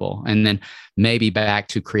accessible. And then maybe back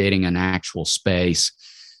to creating an actual space,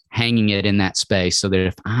 hanging it in that space so that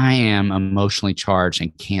if I am emotionally charged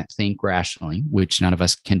and can't think rationally, which none of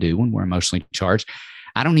us can do when we're emotionally charged,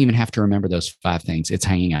 I don't even have to remember those 5 things. It's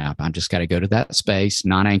hanging up. I've just got to go to that space,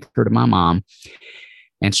 not anchor to my mom,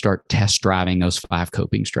 and start test driving those 5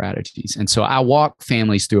 coping strategies. And so I walk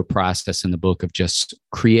families through a process in the book of just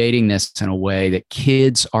creating this in a way that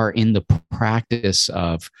kids are in the practice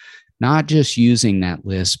of not just using that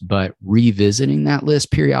list, but revisiting that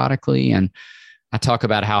list periodically. And I talk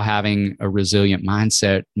about how having a resilient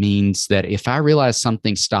mindset means that if I realize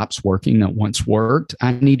something stops working that once worked,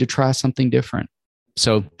 I need to try something different.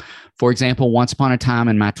 So, for example, once upon a time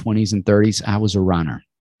in my 20s and 30s, I was a runner.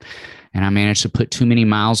 And I managed to put too many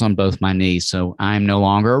miles on both my knees. So I'm no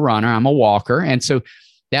longer a runner, I'm a walker. And so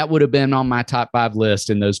that would have been on my top 5 list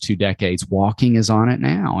in those 2 decades. Walking is on it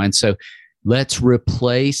now. And so let's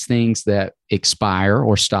replace things that expire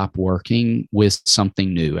or stop working with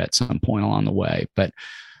something new at some point along the way. But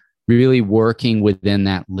really working within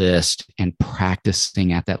that list and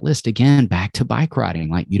practicing at that list. Again, back to bike riding.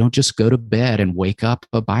 Like, you don't just go to bed and wake up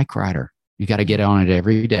a bike rider. You got to get on it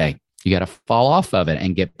every day. You got to fall off of it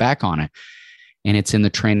and get back on it. And it's in the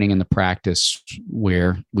training and the practice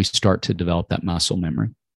where we start to develop that muscle memory.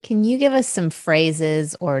 Can you give us some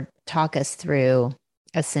phrases or talk us through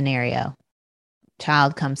a scenario?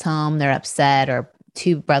 Child comes home, they're upset, or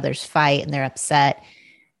 2 brothers fight and they're upset.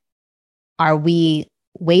 Are we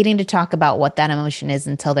waiting to talk about what that emotion is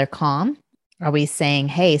until they're calm? Are we saying,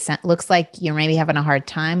 hey, looks like you're maybe having a hard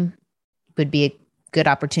time, would be a good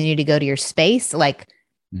opportunity to go to your space? Like,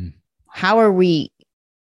 how are we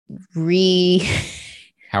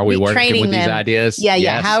how are we working with these ideas? Yeah.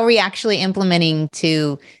 Yes. How are we actually implementing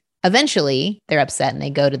to eventually they're upset and they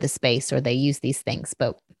go to the space or they use these things,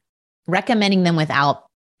 but recommending them without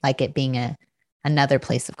like it being another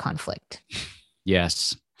place of conflict?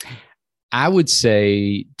 Yes. I would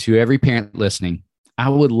say to every parent listening, I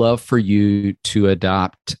would love for you to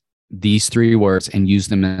adopt these 3 words and use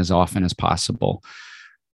them as often as possible.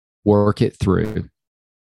 Work it through.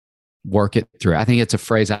 Work it through. I think it's a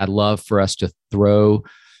phrase I'd love for us to throw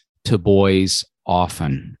to boys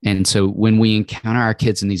often. And so when we encounter our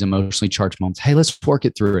kids in these emotionally charged moments, hey, let's work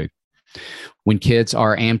it through. When kids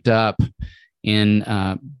are amped up in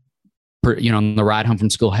on the ride home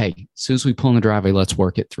from school, hey, as soon as we pull in the driveway, let's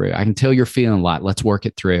work it through. I can tell you're feeling a lot. Let's work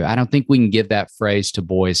it through. I don't think we can give that phrase to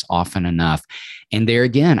boys often enough. And there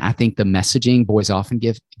again, I think the messaging boys often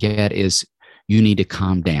get is you need to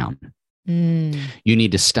calm down. You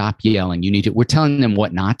need to stop yelling. We're telling them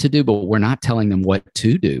what not to do, but we're not telling them what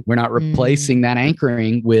to do. We're not replacing that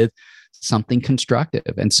anchoring with something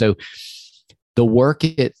constructive. And so the work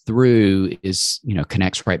it through is,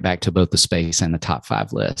 connects right back to both the space and the top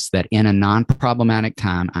 5 lists, that in a non-problematic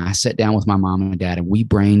time, I sat down with my mom and dad and we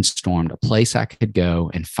brainstormed a place I could go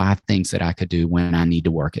and 5 things that I could do when I need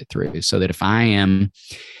to work it through. So that if I am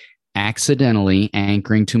accidentally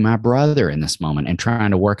anchoring to my brother in this moment and trying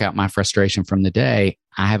to work out my frustration from the day,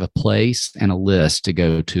 I have a place and a list to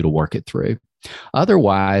go to work it through.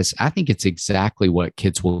 Otherwise, I think it's exactly what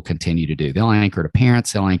kids will continue to do. They'll anchor to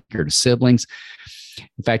parents, they'll anchor to siblings.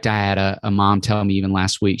 In fact, I had a mom tell me even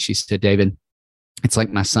last week, she said, David, it's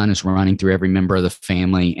like my son is running through every member of the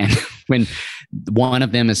family. And when one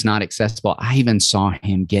of them is not accessible, I even saw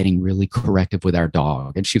him getting really corrective with our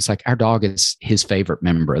dog. And she was like, our dog is his favorite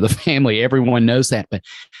member of the family. Everyone knows that. But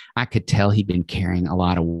I could tell he'd been carrying a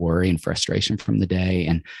lot of worry and frustration from the day.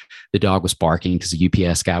 And the dog was barking because the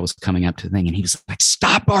UPS guy was coming up to the thing. And he was like,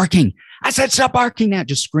 stop barking. I said, stop barking now,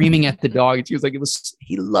 just screaming at the dog. And she was like,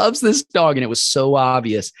 he loves this dog. And it was so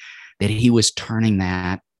obvious that he was turning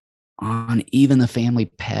that on even the family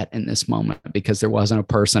pet in this moment because there wasn't a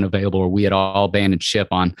person available, or we had all abandoned ship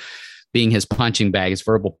on being his punching bag, his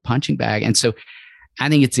verbal punching bag. And so I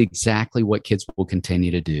think it's exactly what kids will continue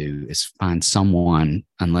to do, is find someone,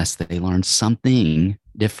 unless they learn something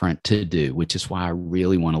different to do, which is why I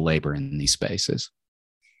really want to labor in these spaces.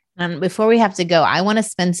 Before we have to go, I want to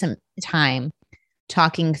spend some time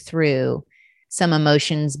talking through some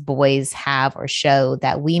emotions boys have or show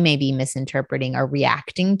that we may be misinterpreting or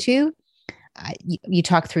reacting to. You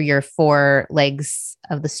talk through your 4 legs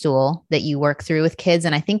of the stool that you work through with kids.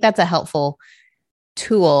 And I think that's a helpful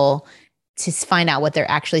tool to find out what they're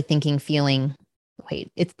actually thinking, feeling.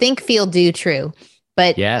 It's think, feel, do, true.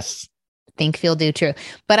 But yes, think, feel, do, true.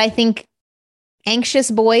 But I think anxious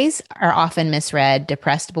boys are often misread.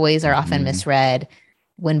 Depressed boys are often misread.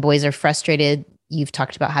 When boys are frustrated, you've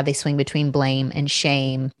talked about how they swing between blame and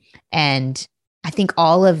shame. And I think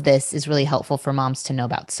all of this is really helpful for moms to know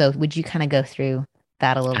about. So would you kind of go through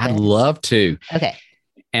that a little I'd bit? love to. Okay.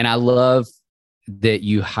 And I love that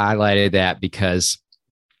you highlighted that because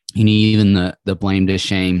even the blame to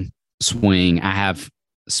shame swing, I have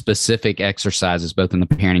specific exercises both in the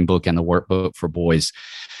parenting book and the workbook for boys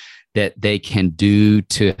that they can do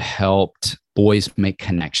to help boys make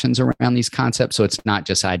connections around these concepts. So it's not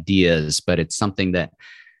just ideas, but it's something that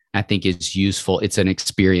I think is useful. It's an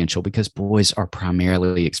experiential, because boys are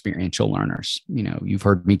primarily experiential learners. You've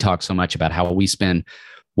heard me talk so much about how we spend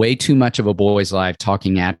way too much of a boy's life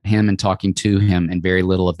talking at him and talking to him, and very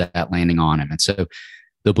little of that landing on him. And so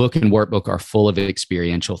the book and workbook are full of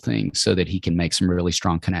experiential things so that he can make some really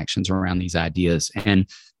strong connections around these ideas. And,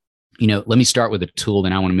 let me start with a tool,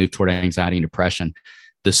 then I want to move toward anxiety and depression.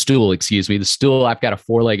 The stool, I've got a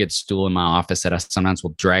 4-legged stool in my office that I sometimes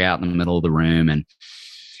will drag out in the middle of the room, and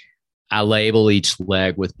I label each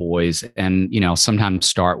leg with boys, and, sometimes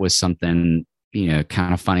start with something,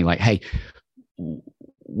 kind of funny, like, hey,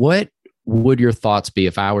 what would your thoughts be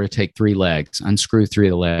if I were to take 3 legs, unscrew 3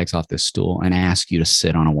 of the legs off this stool, and ask you to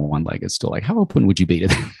sit on a 1-legged stool? Like, how open would you be to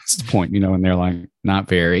that? That's the point, and they're like, not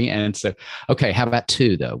very. And so, okay, how about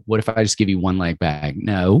 2 though? What if I just give you 1 leg back?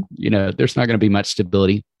 No, there's not going to be much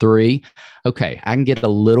stability. 3, okay, I can get a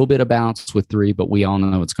little bit of balance with 3, but we all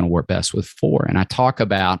know it's going to work best with 4. And I talk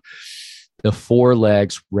about the 4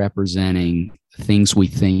 legs representing things we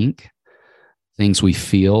think, things we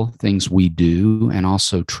feel, things we do, and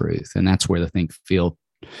also truth. And that's where the think, feel,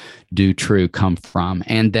 do, true come from.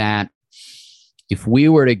 And that if we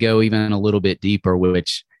were to go even a little bit deeper,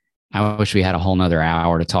 which I wish we had a whole nother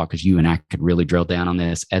hour to talk, because you and I could really drill down on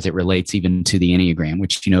this as it relates even to the Enneagram,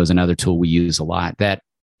 which, is another tool we use a lot, that,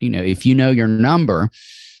 if you know your number,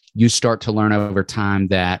 you start to learn over time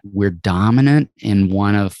that we're dominant in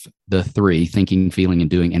one of the 3, thinking, feeling, and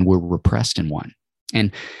doing, and we're repressed in one.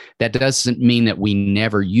 And that doesn't mean that we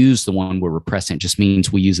never use the one we're repressing. It just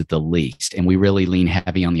means we use it the least, and we really lean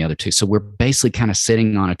heavy on the other 2. So we're basically kind of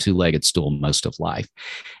sitting on a 2-legged stool most of life.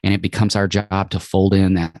 And it becomes our job to fold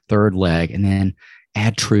in that 3rd leg and then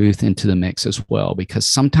add truth into the mix as well. Because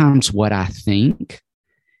sometimes what I think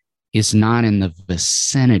is not in the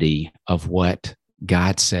vicinity of what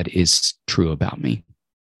God said is true about me.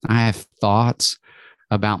 I have thoughts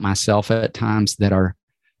about myself at times that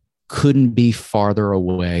couldn't be farther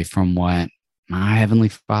away from what my Heavenly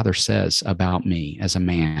Father says about me as a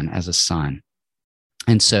man, as a son.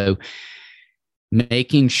 And so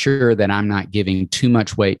making sure that I'm not giving too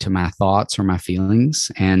much weight to my thoughts or my feelings,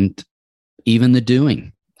 and even the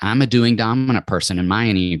doing. I'm a doing dominant person in my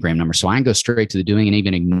Enneagram number. So I can go straight to the doing and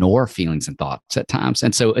even ignore feelings and thoughts at times.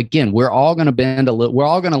 And so again, we're all going to bend a little, we're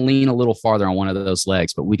all going to lean a little farther on one of those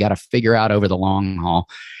legs, but we got to figure out over the long haul,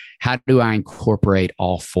 how do I incorporate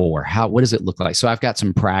all 4? What does it look like? So I've got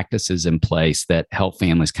some practices in place that help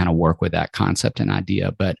families kind of work with that concept and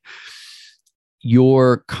idea. But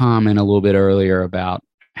your comment a little bit earlier about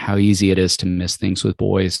how easy it is to miss things with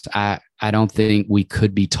boys, I don't think we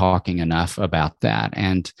could be talking enough about that.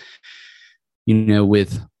 And,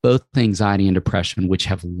 with both anxiety and depression, which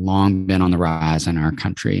have long been on the rise in our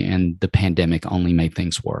country, and the pandemic only made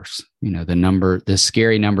things worse. The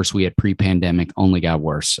scary numbers we had pre-pandemic only got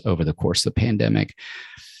worse over the course of the pandemic.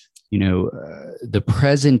 The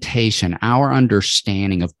presentation, our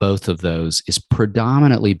understanding of both of those is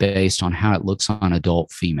predominantly based on how it looks on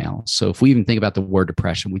adult females. So if we even think about the word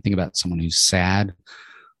depression, we think about someone who's sad,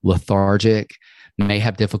 lethargic, may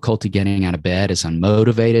have difficulty getting out of bed, is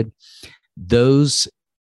unmotivated. Those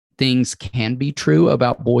things can be true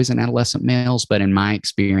about boys and adolescent males, but in my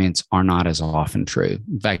experience are not as often true.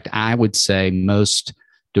 In fact, I would say most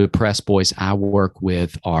depressed boys I work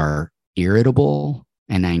with are irritable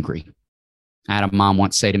and angry. I had a mom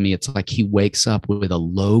once say to me, it's like he wakes up with a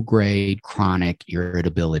low-grade chronic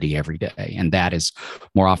irritability every day. And that is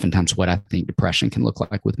more oftentimes what I think depression can look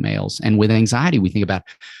like with males. And with anxiety, we think about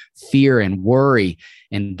fear and worry,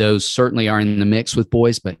 and those certainly are in the mix with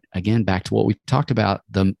boys. But again, back to what we talked about,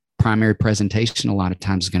 the primary presentation a lot of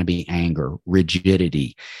times is going to be anger,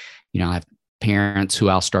 rigidity. I have parents who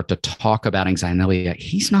I'll start to talk about anxiety, and they'll be like,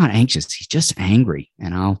 he's not anxious, he's just angry.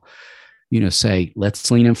 And I'll say, let's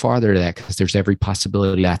lean in farther to that, because there's every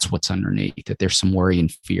possibility that's what's underneath, that there's some worry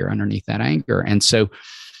and fear underneath that anger. And so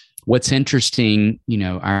what's interesting,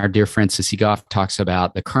 our dear Francis Goff talks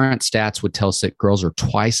about the current stats would tell us that girls are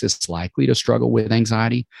twice as likely to struggle with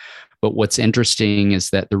anxiety. But what's interesting is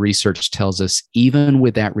that the research tells us even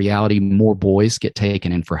with that reality, more boys get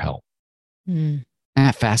taken in for help. Isn't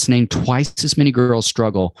that fascinating? Twice as many girls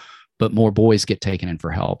struggle, but more boys get taken in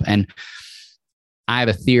for help. And I have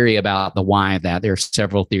a theory about the why of that. There are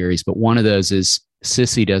several theories, but one of those is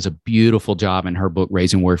Sissy does a beautiful job in her book,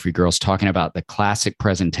 Raising Worry-Free Girls, talking about the classic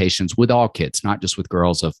presentations with all kids, not just with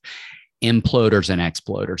girls, of imploders and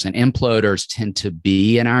exploders. And imploders tend to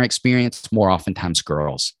be, in our experience, more oftentimes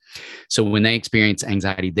girls. So when they experience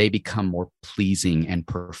anxiety, they become more pleasing and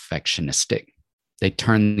perfectionistic. They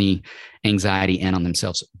turn the anxiety in on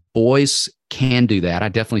themselves. Boys can do that. I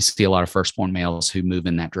definitely see a lot of firstborn males who move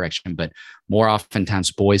in that direction, but more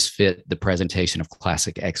oftentimes boys fit the presentation of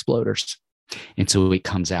classic exploders. And so it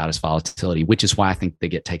comes out as volatility, which is why I think they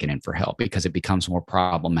get taken in for help, because it becomes more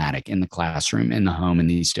problematic in the classroom, in the home, in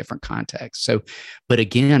these different contexts. So, but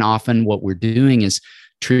again, often what we're doing is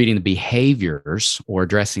treating the behaviors or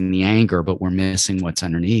addressing the anger, but we're missing what's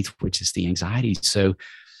underneath, which is the anxiety. So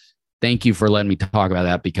thank you for letting me talk about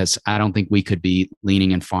that, because I don't think we could be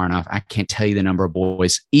leaning in far enough. I can't tell you the number of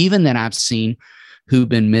boys, even that I've seen, who've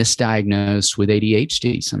been misdiagnosed with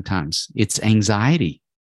ADHD. Sometimes it's anxiety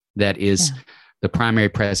that is the primary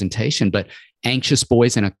presentation, but anxious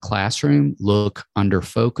boys in a classroom look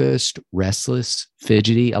under-focused, restless,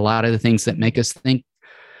 fidgety, a lot of the things that make us think,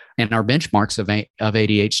 and our benchmarks of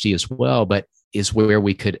ADHD as well, but is where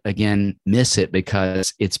we could, again, miss it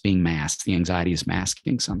because it's being masked. The anxiety is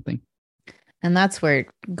masking something. And that's where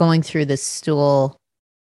going through the stool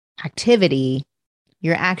activity,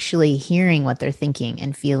 you're actually hearing what they're thinking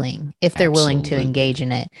and feeling if they're willing to engage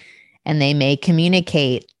in it. And they may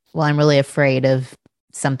communicate, well, I'm really afraid of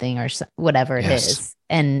something or whatever it is.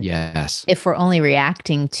 And if we're only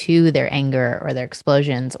reacting to their anger or their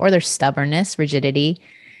explosions or their stubbornness, rigidity,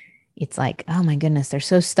 it's like, oh my goodness, they're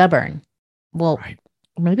so stubborn. Well,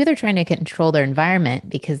 maybe they're trying to control their environment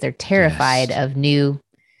because they're terrified of new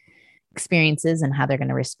experiences and how they're going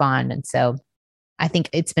to respond. And so I think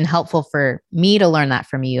it's been helpful for me to learn that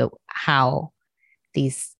from you, how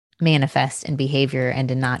these manifest in behavior, and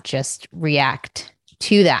to not just react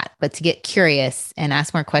to that, but to get curious and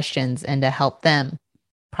ask more questions and to help them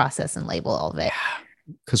process and label all of it.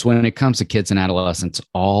 Because when it comes to kids and adolescents,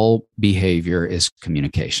 all behavior is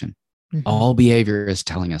communication. Mm-hmm. All behavior is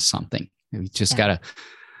telling us something. We just got to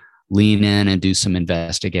lean in and do some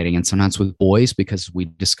investigating. And sometimes with boys, because we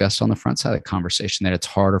discussed on the front side of the conversation that it's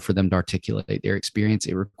harder for them to articulate their experience,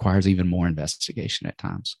 it requires even more investigation at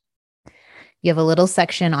times. You have a little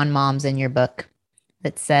section on moms in your book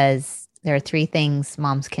that says there are 3 things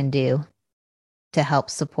moms can do to help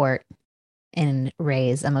support and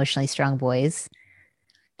raise emotionally strong boys.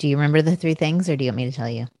 Do you remember the 3 things, or do you want me to tell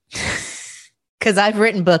you? Because I've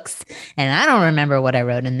written books and I don't remember what I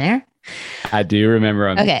wrote in there. I do remember.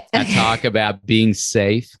 Okay. I talk about being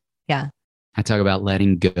safe. Yeah. I talk about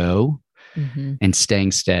letting go and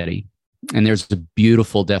staying steady. And there's a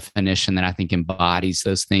beautiful definition that I think embodies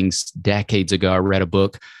those things. Decades ago, I read a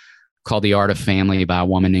book called The Art of Family by a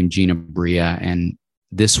woman named Gina Bria. And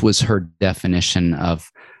this was her definition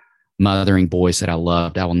of mothering boys that I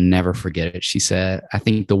loved. I will never forget it. She said, I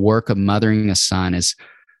think the work of mothering a son is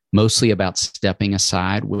mostly about stepping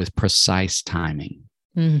aside with precise timing.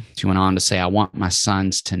 She went on to say, I want my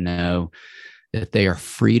sons to know that they are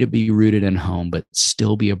free to be rooted in home, but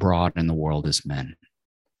still be abroad in the world as men.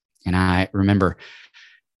 And I remember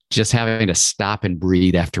just having to stop and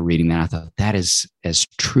breathe after reading that. I thought that is as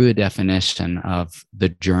true a definition of the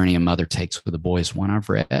journey a mother takes with a boy as one I've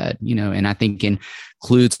read, and I think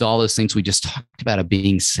includes all those things we just talked about, of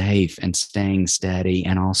being safe and staying steady.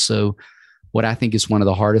 And also what I think is one of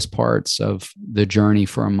the hardest parts of the journey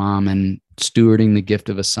for a mom and stewarding the gift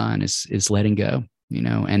of a son is letting go,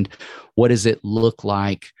 and what does it look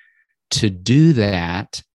like to do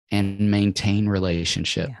that and maintain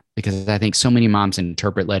relationship? Yeah. Because I think so many moms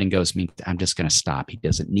interpret letting go as means I'm just going to stop. He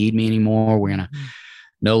doesn't need me anymore. We're going to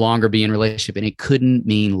no longer be in relationship. And it couldn't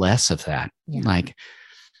mean less of that. Yeah. Like,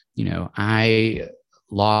 I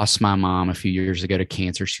lost my mom a few years ago to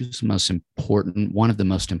cancer. She was one of the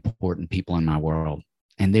most important people in my world.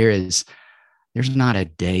 And there's not a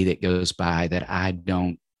day that goes by that I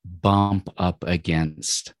don't bump up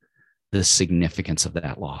against the significance of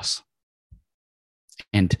that loss.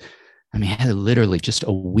 And I mean, literally just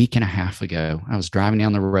a week and a half ago, I was driving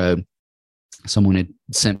down the road. Someone had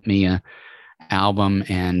sent me an album,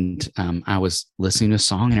 and I was listening to a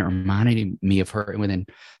song, and it reminded me of her. And within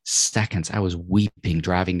seconds, I was weeping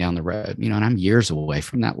driving down the road, and I'm years away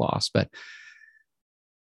from that loss. But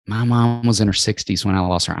my mom was in her 60s when I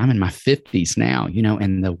lost her. I'm in my 50s now,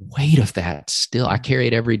 and the weight of that still, I carry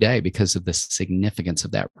it every day because of the significance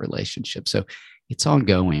of that relationship. So it's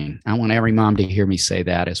ongoing. I want every mom to hear me say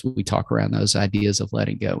that as we talk around those ideas of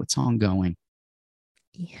letting go. It's ongoing.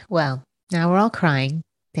 Well, now we're all crying.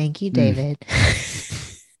 Thank you, David.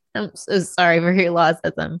 I'm so sorry for your loss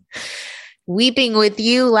as I'm weeping with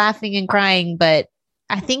you, laughing and crying. But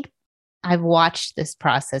I think I've watched this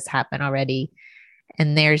process happen already.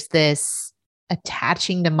 And there's this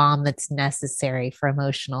attaching to mom that's necessary for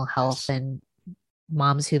emotional health. And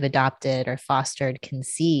moms who've adopted or fostered can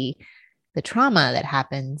see the trauma that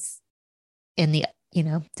happens in the,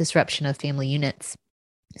 disruption of family units.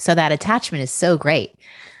 So that attachment is so great.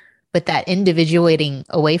 But that individuating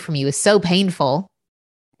away from you is so painful,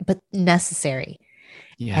 but necessary.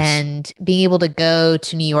 Yes. And being able to go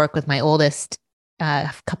to New York with my oldest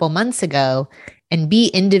a couple months ago and be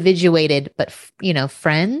individuated, but,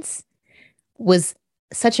 friends was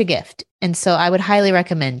such a gift. And so I would highly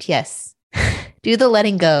recommend, yes, do the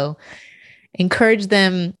letting go, encourage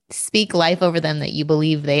them, speak life over them that you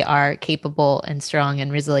believe they are capable and strong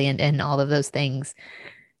and resilient and all of those things.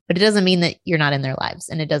 But it doesn't mean that you're not in their lives.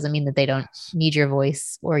 And it doesn't mean that they don't need your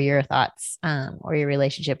voice or your thoughts or your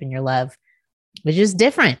relationship and your love. It's just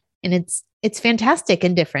different. And it's fantastic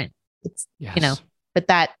and different. It's, but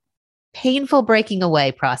that painful breaking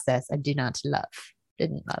away process, I didn't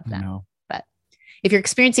love that. No. But if you're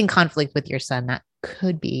experiencing conflict with your son, that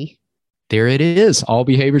could be. There it is. All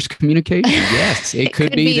behaviors communication. Yes. It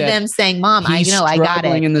could be them saying, Mom, I got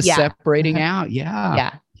it. In the separating out. Yeah.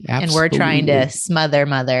 Yeah. Absolutely. And we're trying to smother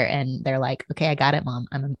mother. And they're like, okay, I got it, Mom.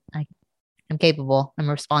 I'm capable. I'm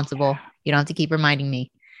responsible. You don't have to keep reminding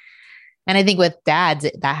me. And I think with dads,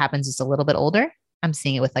 that happens just a little bit older. I'm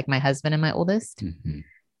seeing it with like my husband and my oldest,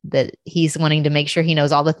 that he's wanting to make sure he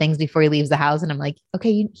knows all the things before he leaves the house. And I'm like,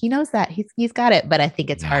 okay, he knows that. He's got it. But I think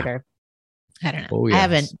it's harder. I don't know. Oh, yes. I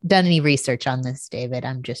haven't done any research on this, David.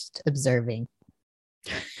 I'm just observing.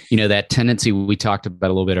 That tendency we talked about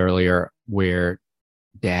a little bit earlier, where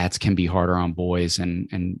dads can be harder on boys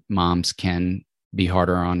and moms can be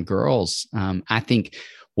harder on girls. I think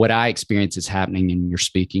what I experience is happening, and you're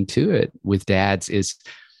speaking to it with dads, is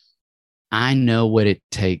I know what it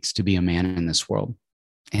takes to be a man in this world.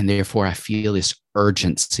 And therefore I feel this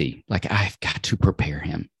urgency, like I've got to prepare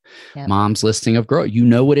him. Yep. Mom's listing of girl, you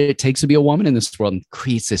know what it takes to be a woman in this world, and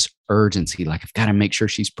creates this urgency. Like I've got to make sure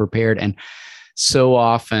she's prepared. And so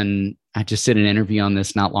often, I just did an interview on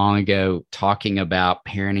this not long ago, talking about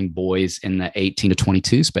parenting boys in the 18 to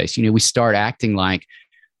 22 space. We start acting like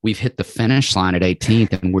we've hit the finish line at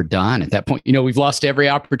 18th and we're done at that point. We've lost every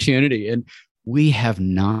opportunity, and we have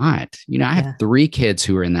not. I have 3 kids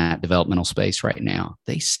who are in that developmental space right now.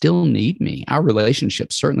 They still need me. Our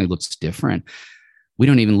relationship certainly looks different. We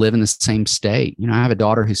don't even live in the same state. I have a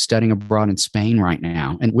daughter who's studying abroad in Spain right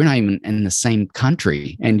now, and we're not even in the same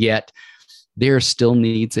country. And yet there are still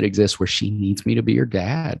needs that exist where she needs me to be her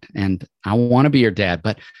dad, and I want to be her dad.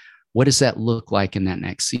 But what does that look like in that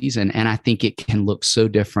next season? And I think it can look so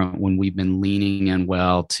different when we've been leaning in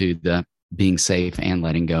well to the being safe and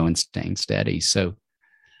letting go and staying steady. So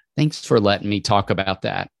thanks for letting me talk about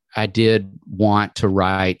that. I did want to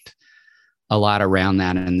write a lot around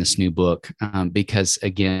that in this new book, because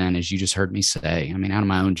again, as you just heard me say, out of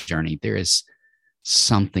my own journey, there is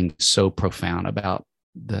something so profound about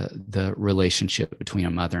the relationship between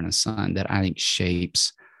a mother and a son that I think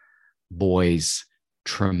shapes boys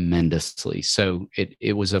tremendously. So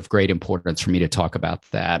it was of great importance for me to talk about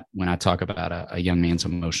that when I talk about a young man's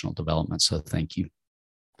emotional development. So thank you.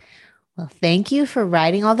 Well, thank you for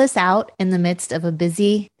writing all this out in the midst of a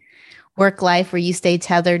busy work life where you stay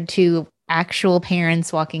tethered to actual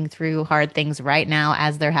parents walking through hard things right now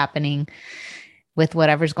as they're happening with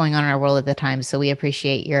whatever's going on in our world at the time. So we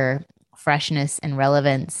appreciate your freshness and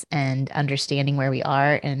relevance and understanding where we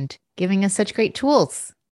are and giving us such great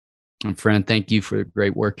tools. And friend, thank you for the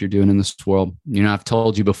great work you're doing in this world. I've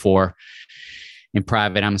told you before in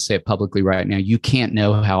private, I'm going to say it publicly right now. You can't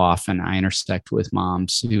know how often I intersect with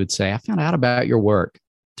moms who would say, I found out about your work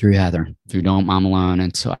through Heather, through Don't Mom Alone.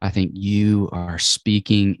 And so I think you are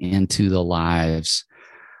speaking into the lives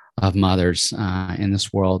of mothers in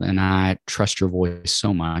this world. And I trust your voice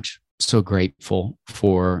so much. So grateful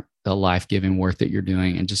for the life-giving work that you're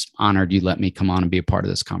doing, and just honored you let me come on and be a part of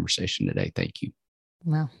this conversation today. Thank you.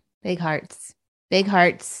 Well, big hearts. Big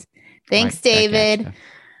hearts. Thanks, right, David.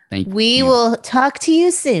 Thank you. We will talk to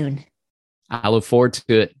you soon. I look forward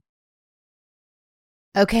to it.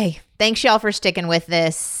 Okay. Thanks, y'all, for sticking with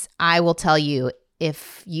this. I will tell you,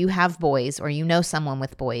 if you have boys or you know someone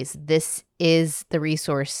with boys, this is the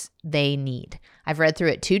resource they need. I've read through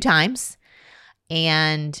it 2 times,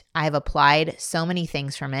 and I've applied so many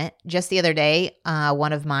things from it. Just the other day,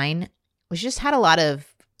 one of mine was just had a lot of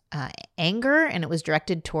anger, and it was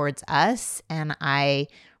directed towards us. And I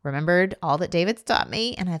remembered all that David's taught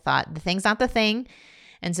me, and I thought, the thing's not the thing.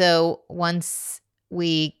 And so once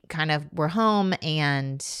we kind of were home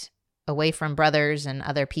and away from brothers and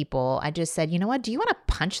other people, I just said, you know what, do you want to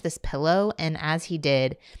punch this pillow? And as he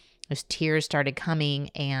did, those tears started coming,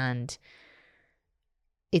 and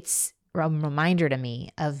it's a reminder to me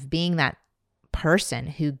of being that person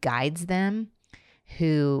who guides them,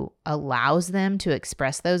 who allows them to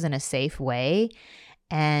express those in a safe way.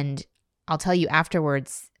 And I'll tell you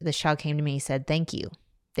afterwards, the child came to me and said, thank you.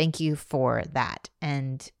 Thank you for that.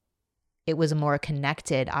 And it was a more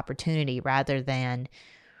connected opportunity rather than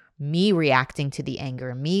me reacting to the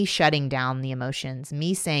anger, me shutting down the emotions,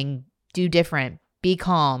 me saying, do different, be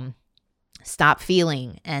calm, stop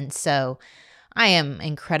feeling. And so I am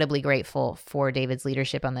incredibly grateful for David's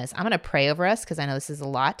leadership on this. I'm going to pray over us because I know this is a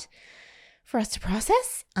lot for us to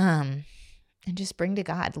process and just bring to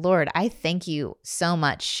God. Lord, I thank you so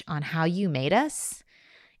much on how you made us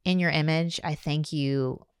in your image. I thank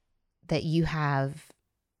you that you have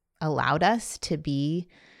allowed us to be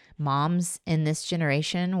moms in this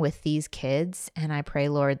generation with these kids. And I pray,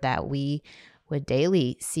 Lord, that we would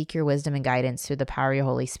daily seek your wisdom and guidance through the power of your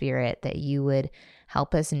Holy Spirit, that you would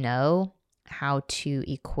help us know how to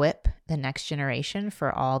equip the next generation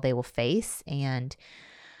for all they will face. And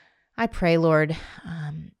I pray, Lord,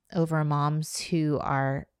 over moms who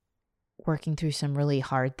are working through some really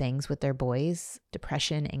hard things with their boys,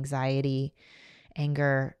 depression, anxiety,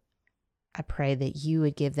 anger. I pray that you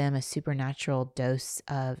would give them a supernatural dose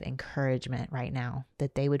of encouragement right now,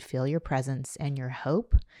 that they would feel your presence and your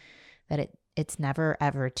hope, that it's never,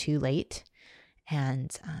 ever too late.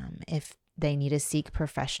 And if they need to seek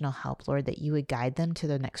professional help, Lord, that you would guide them to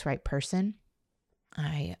the next right person.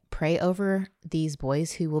 I pray over these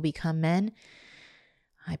boys who will become men.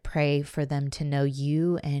 I pray for them to know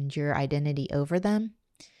you and your identity over them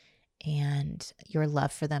and your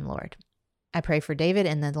love for them, Lord. I pray for David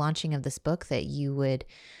in the launching of this book, that you would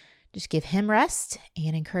just give him rest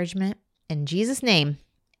and encouragement. In Jesus' name,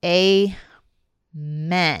 amen.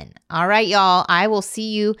 All right, y'all. I will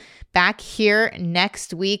see you back here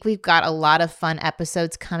next week. We've got a lot of fun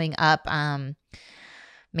episodes coming up.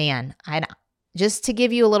 Just to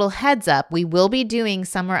give you a little heads up, we will be doing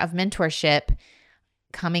Summer of Mentorship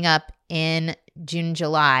coming up in June,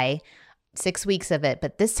 July. 6 weeks of it,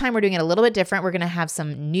 but this time we're doing it a little bit different. We're going to have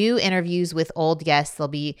some new interviews with old guests. They'll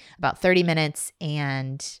be about 30 minutes,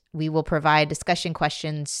 and we will provide discussion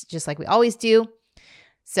questions just like we always do.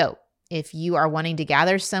 So if you are wanting to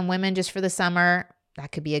gather some women just for the summer,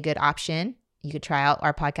 that could be a good option. You could try out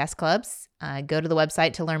our podcast clubs. Go to the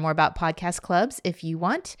website to learn more about podcast clubs if you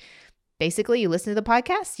want. Basically, you listen to the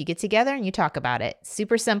podcast, you get together, and you talk about it.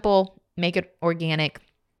 Super simple. Make it organic.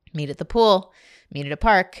 Meet at the pool, meet at a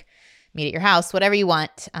park, meet at your house, whatever you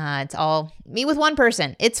want. It's all meet with one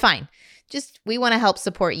person. It's fine. Just we want to help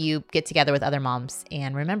support you get together with other moms.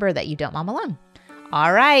 And remember that you don't mom alone.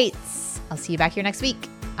 All right. I'll see you back here next week.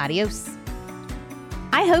 Adios.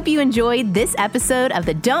 I hope you enjoyed this episode of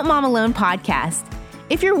the Don't Mom Alone podcast.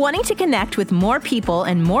 If you're wanting to connect with more people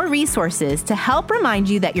and more resources to help remind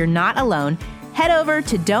you that you're not alone, head over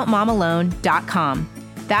to don'tmomalone.com.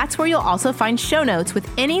 That's where you'll also find show notes with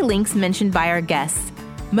any links mentioned by our guests.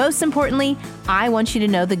 Most importantly, I want you to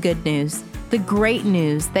know the good news, the great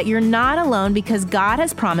news that you're not alone because God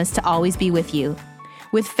has promised to always be with you.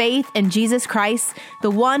 With faith in Jesus Christ,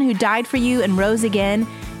 the one who died for you and rose again,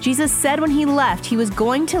 Jesus said when he left, he was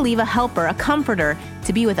going to leave a helper, a comforter,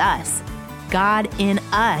 to be with us. God in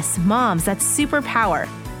us. Moms, that's superpower.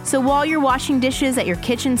 So while you're washing dishes at your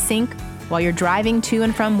kitchen sink, while you're driving to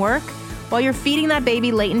and from work, while you're feeding that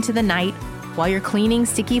baby late into the night, while you're cleaning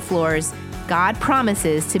sticky floors, God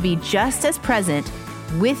promises to be just as present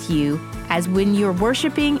with you as when you're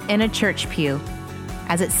worshiping in a church pew.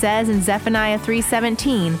 As it says in Zephaniah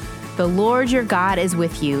 3:17, the Lord your God is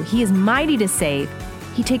with you. He is mighty to save.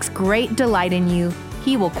 He takes great delight in you.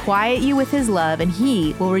 He will quiet you with his love, and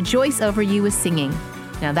he will rejoice over you with singing.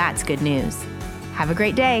 Now that's good news. Have a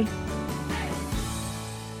great day.